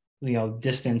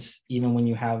 distance, even when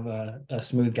you have a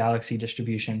smooth galaxy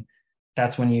distribution,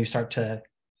 that's when you start to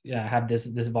have this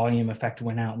volume effect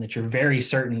win out, and that you're very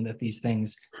certain that these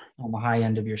things on the high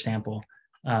end of your sample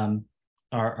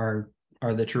are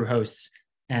the true hosts.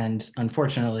 And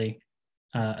unfortunately,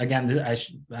 again,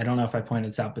 I don't know if I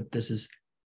pointed this out, but this is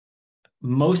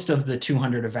most of the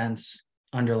 200 events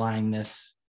underlying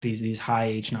these high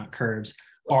H0 curves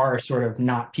are sort of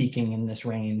not peaking in this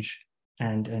range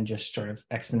and just sort of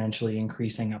exponentially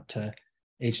increasing up to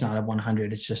H0 of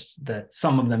 100. It's just that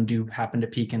some of them do happen to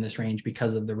peak in this range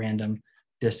because of the random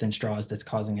distance draws that's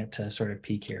causing it to sort of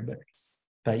peak here.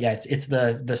 But yeah, it's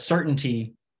the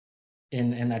certainty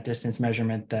in that distance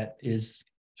measurement that is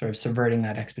sort of subverting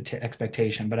that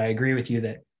expectation. But I agree with you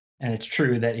that, and it's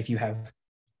true that if you have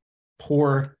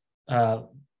poor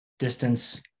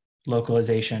distance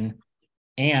localization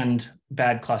and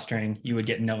bad clustering, you would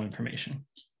get no information,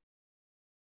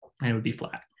 and it would be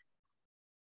flat.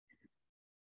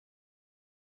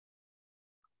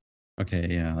 Okay,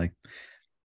 yeah, like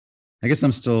I guess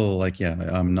I'm still like,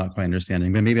 I'm not quite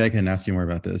understanding, but maybe I can ask you more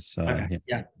about this. Okay.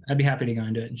 Yeah, I'd be happy to go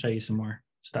into it and show you some more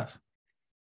stuff.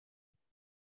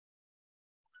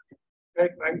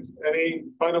 Okay, thanks. Any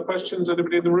final questions?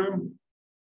 Anybody in the room?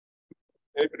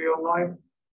 Anybody online?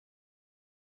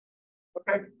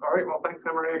 Okay, all right. Well, thanks,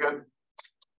 Emery, again.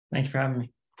 Thank you for having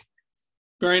me.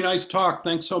 Very nice talk.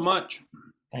 Thanks so much.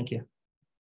 Thank you.